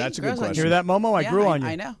 See, That's a grows good on question. Hear that, Momo? I Yeah, grew on you.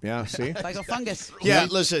 I know. Yeah, see? Like a fungus. Yeah,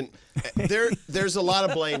 listen, there's a lot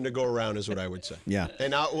of blame to go around, is what I would say. Yeah.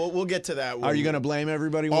 And we'll get to that. Are you going to blame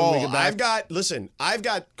everybody when we get back? I've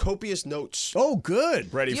got copious notes. Oh,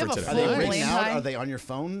 good. Ready You for have a today. Are they full written blame out? high? Are they on your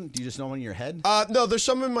phone? Do you just know them in your head? No, there's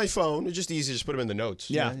some in my phone. It's just easy to just put them in the notes.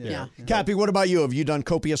 Yeah. Cappy, what about you? Have you done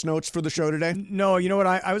copious notes for the show today? No, you know what?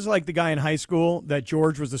 I was like the guy in high school that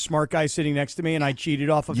George was the smart guy sitting next to me, and I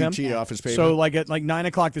cheated off of You him. cheated off his paper? So like at 9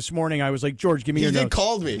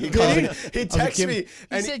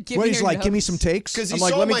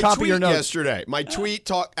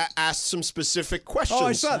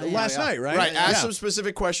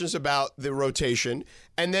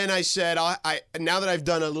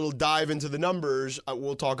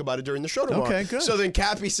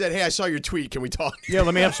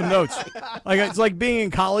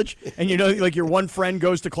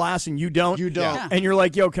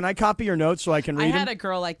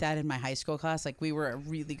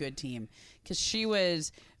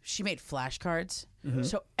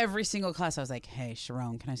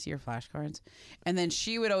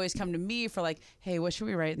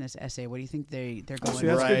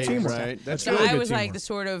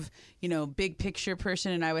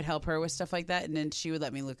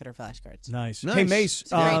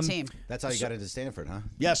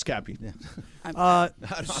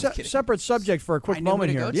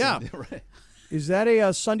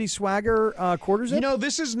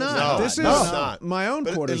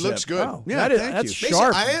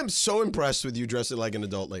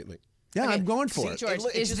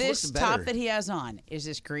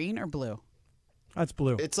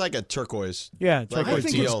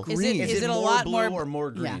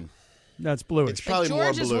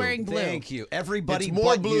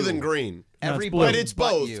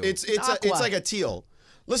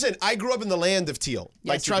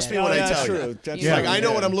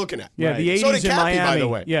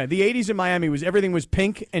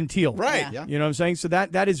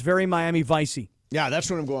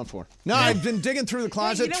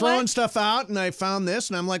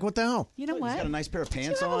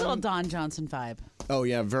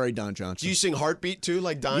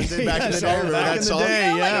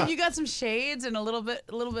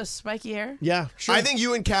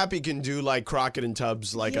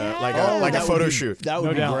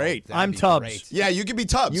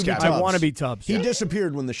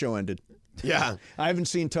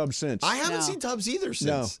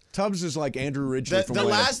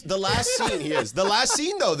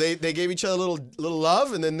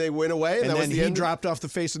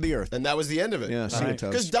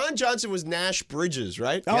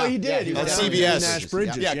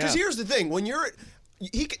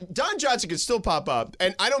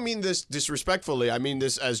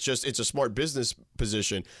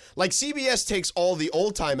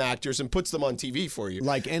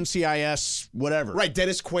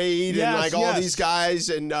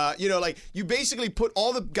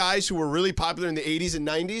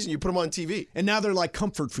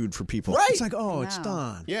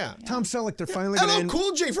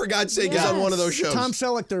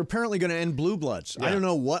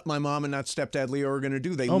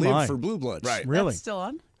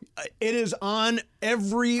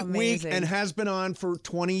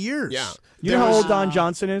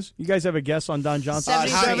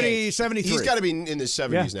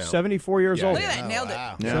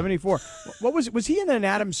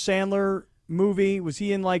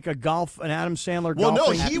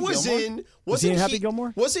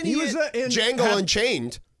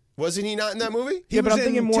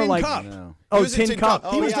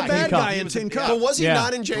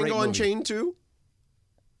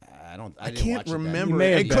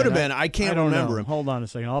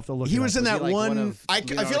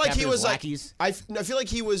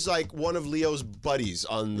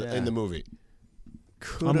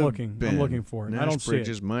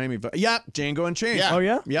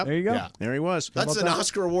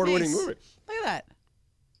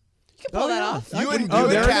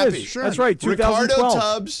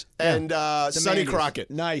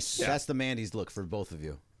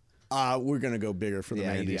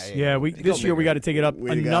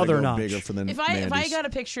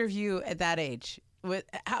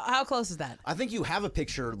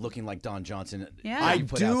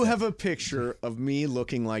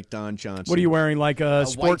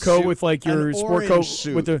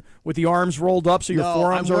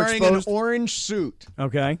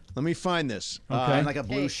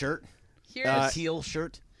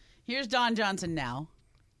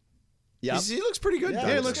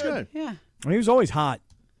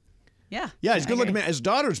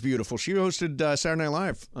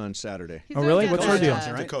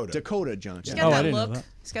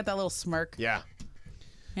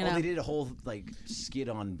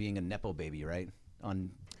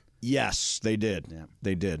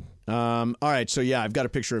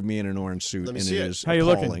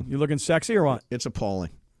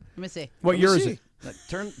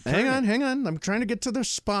 I'm trying to get to the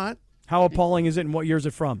spot. How appalling is it, and what year is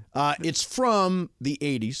it from? It's from the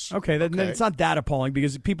 80s. Okay, then it's not that appalling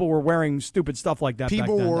because people were wearing stupid stuff like that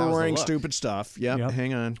People back then. were wearing stupid stuff. Yep.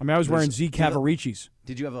 Hang on. I mean, I was wearing Z Cavaricis.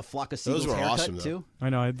 Did you have a flock of seagulls were haircut awesome, though. too? I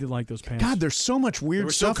know, I did like those pants. God, there's so much They weird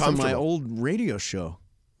were so stuff from my comfortable. old radio show.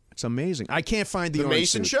 It's amazing. I can't find the The orange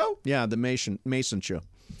Mason suit. Show? Yeah, the Mason show.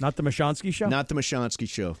 Not the Mashansky show? Not the Mashansky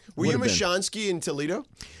show. Were you Would've been. Mashansky in Toledo?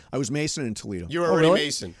 I was Mason in Toledo. You were already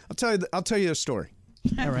Mason. I'll tell you a story.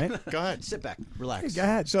 All right. Go ahead. Sit back, relax. Go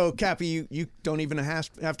ahead. So, Cappy, you don't even have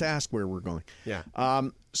to ask where we're going. Yeah.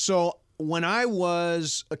 So when I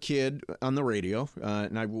was a kid on the radio,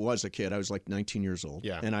 and I was a kid, I was like 19 years old.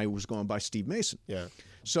 Yeah. And I was going by Steve Mason. Yeah.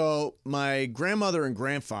 So my grandmother and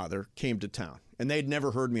grandfather came to town, and they'd never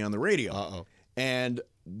heard me on the radio. Uh-oh. And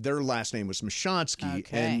their last name was Mashansky.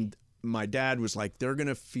 Okay. And my dad was like, they're going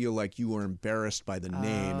to feel like you were embarrassed by the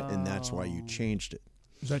name, and that's why you changed it.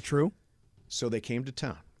 Is that true? So they came to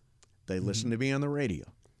town. They listened to me on the radio.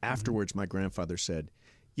 Afterwards, my grandfather said,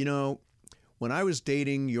 you know, when I was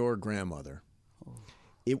dating your grandmother,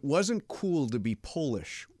 it wasn't cool to be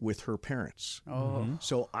Polish with her parents.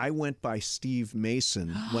 So I went by Steve Mason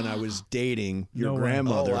when I was dating your No way.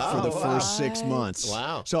 grandmother Oh, wow. for the first What? 6 months.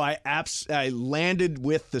 Wow. So I landed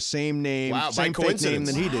with the same name, Wow, by same fake name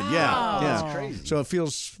coincidence. that he did. Wow. Yeah, That's yeah. crazy. So it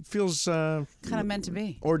feels Kind of meant to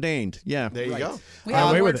be. ordained. Yeah. There you go. We Got have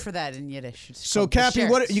away a with word it. for that in Yiddish. It's So called Cappy,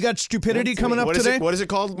 what bescherts. you got stupidity coming up What is today? it? What is it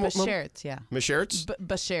called? Bescherts, yeah. Masherts?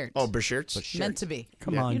 Bescherts. Oh, Bescherts. Meant to be.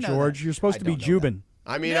 Come Yeah. on, You know George. You're supposed to be Jubin.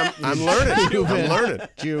 I mean, I'm learning. I'm learning.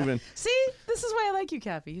 Jubin. See, this is why I like you,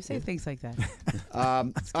 Cappy. You say things like that.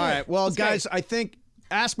 All right. Well, guys, I think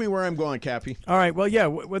ask me where I'm going, Cappy. All right. Well, yeah.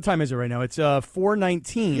 What time is it right now? It's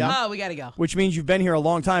 4:19. Oh, we got to go. Which means you've been here a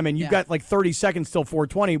long time, and you've Yeah. got like 30 seconds till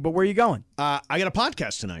 4:20. But where are you going? I got a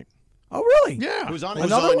podcast tonight. Oh, really? Yeah. Who's on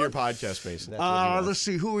Another one? your podcast, Mason? Let's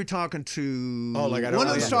see. Who are we talking to? Oh, like I don't one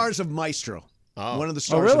of know the yet. stars of Maestro. Oh. One of the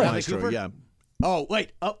stars really? of Bradley Maestro. Cooper? Yeah. Oh,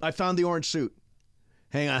 wait. Oh, I found the orange suit.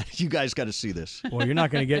 Hang on. You guys got to see this. Well, you're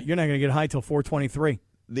not going to get high till 4:23.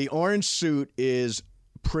 The orange suit is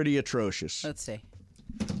pretty atrocious. Let's see.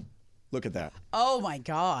 Look at that. Oh, my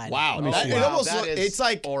God. Wow. Let me see. It almost That is it's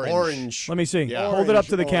like orange. Let me see. Yeah. Hold it up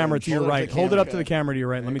to the Orange, camera to your Hold it up to right. the Hold it up camera. to the camera to your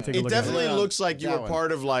right. Let me take a It look definitely at it. looks like you were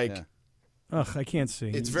part of like. Ugh, I can't see.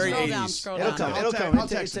 It's very Scroll down, 80s. scroll It'll down. come. It'll come. I'll It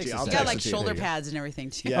takes text it to you. a I'll You second. got text like it to you. shoulder There you go. pads and everything,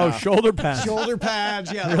 too. Yeah. Oh, shoulder pads. Shoulder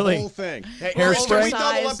pads. Yeah, Really? the whole thing. Hey, Hairspray? can we double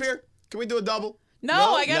up Oversized. here? Can we do a double?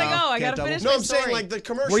 No, I got to go. I got can't to finish No, my I'm story. saying like the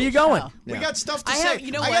commercials. Where you going? We got stuff to I say. have,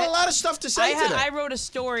 you know I what? got a lot of stuff to say today. I wrote a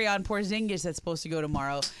story on Porzingis that's supposed to go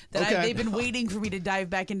tomorrow. That Okay. they've been waiting for me to dive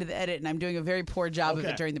back into the edit, and I'm doing a very poor job of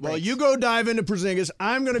it during the break. Well, you go dive into Porzingis.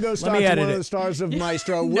 I'm going to go talk me to edit one of it. the stars of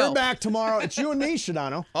Maestro. No. We're back tomorrow. It's you and me,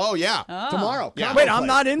 Shadano. Oh yeah. Tomorrow. Yeah. Wait, I'm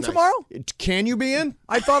not in tomorrow? Can you be in?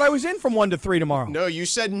 I thought I was in from 1 to 3 tomorrow. No, you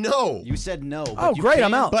said no. You said no. but Oh, you great,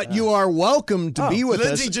 I'm can- out. But you are welcome to be with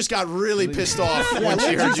Lindsay us. just got really pissed off when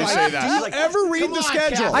she heard you say that. Do you ever read the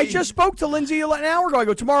schedule? I just spoke to Lindsay an hour ago. I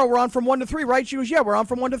go, tomorrow we're on from 1 to 3, right? She goes, yeah, we're on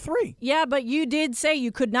from 1 to 3. Yeah, but you did say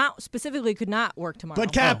you could not work tomorrow.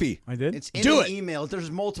 But Cappy, I did? It's in Do an it. email.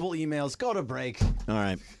 There's multiple emails. Go to break. All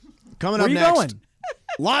right. Coming Where up you next. going?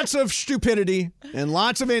 Lots of stupidity and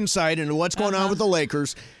lots of insight into what's going on with the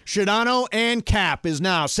Lakers. Shadano and Cap is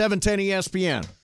now 710 ESPN.